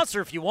a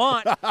sponsor if you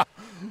want.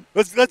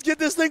 Let's get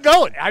this thing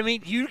going. I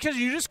mean, because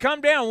you just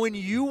come down when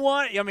you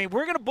want. I mean,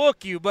 we're going to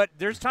book you, but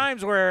there's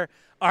times where,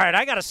 all right,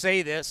 I got to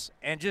say this,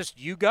 and just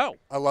you go.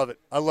 I love it.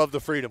 I love the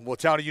freedom. Well,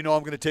 Towny, I'm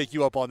going to take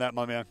you up on that,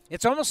 my man.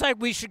 It's almost like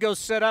we should go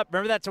set up.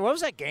 Remember that? What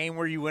was that game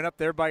where you went up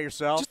there by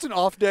yourself? Just an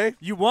off day.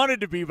 You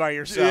wanted to be by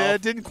yourself. Yeah,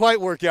 it didn't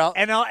quite work out.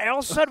 And all of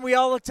a sudden, we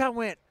all looked up and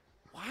went,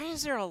 why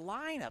is there a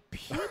line of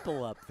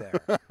people up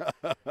there?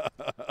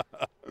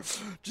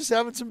 Just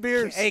having some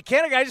beers. Hey,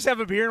 can't a guy just have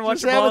a beer and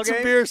watch just a ball game? having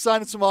some beers,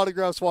 signing some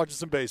autographs, watching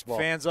some baseball.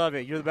 Fans love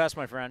it. You're the best,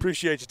 my friend.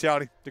 Appreciate you,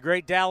 Towny. The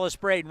great Dallas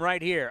Braden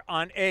right here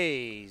on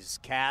A's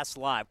Cast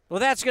Live. Well,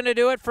 that's going to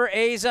do it for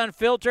A's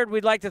Unfiltered.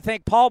 We'd like to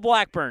thank Paul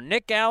Blackburn,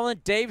 Nick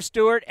Allen, Dave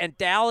Stewart, and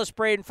Dallas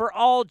Braden for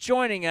all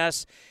joining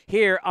us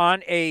here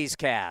on A's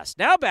Cast.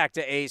 Now back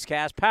to A's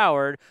Cast,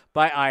 powered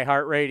by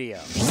iHeartRadio.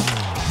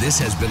 This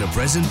has been a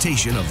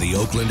presentation of the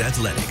Oakland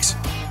Athletics.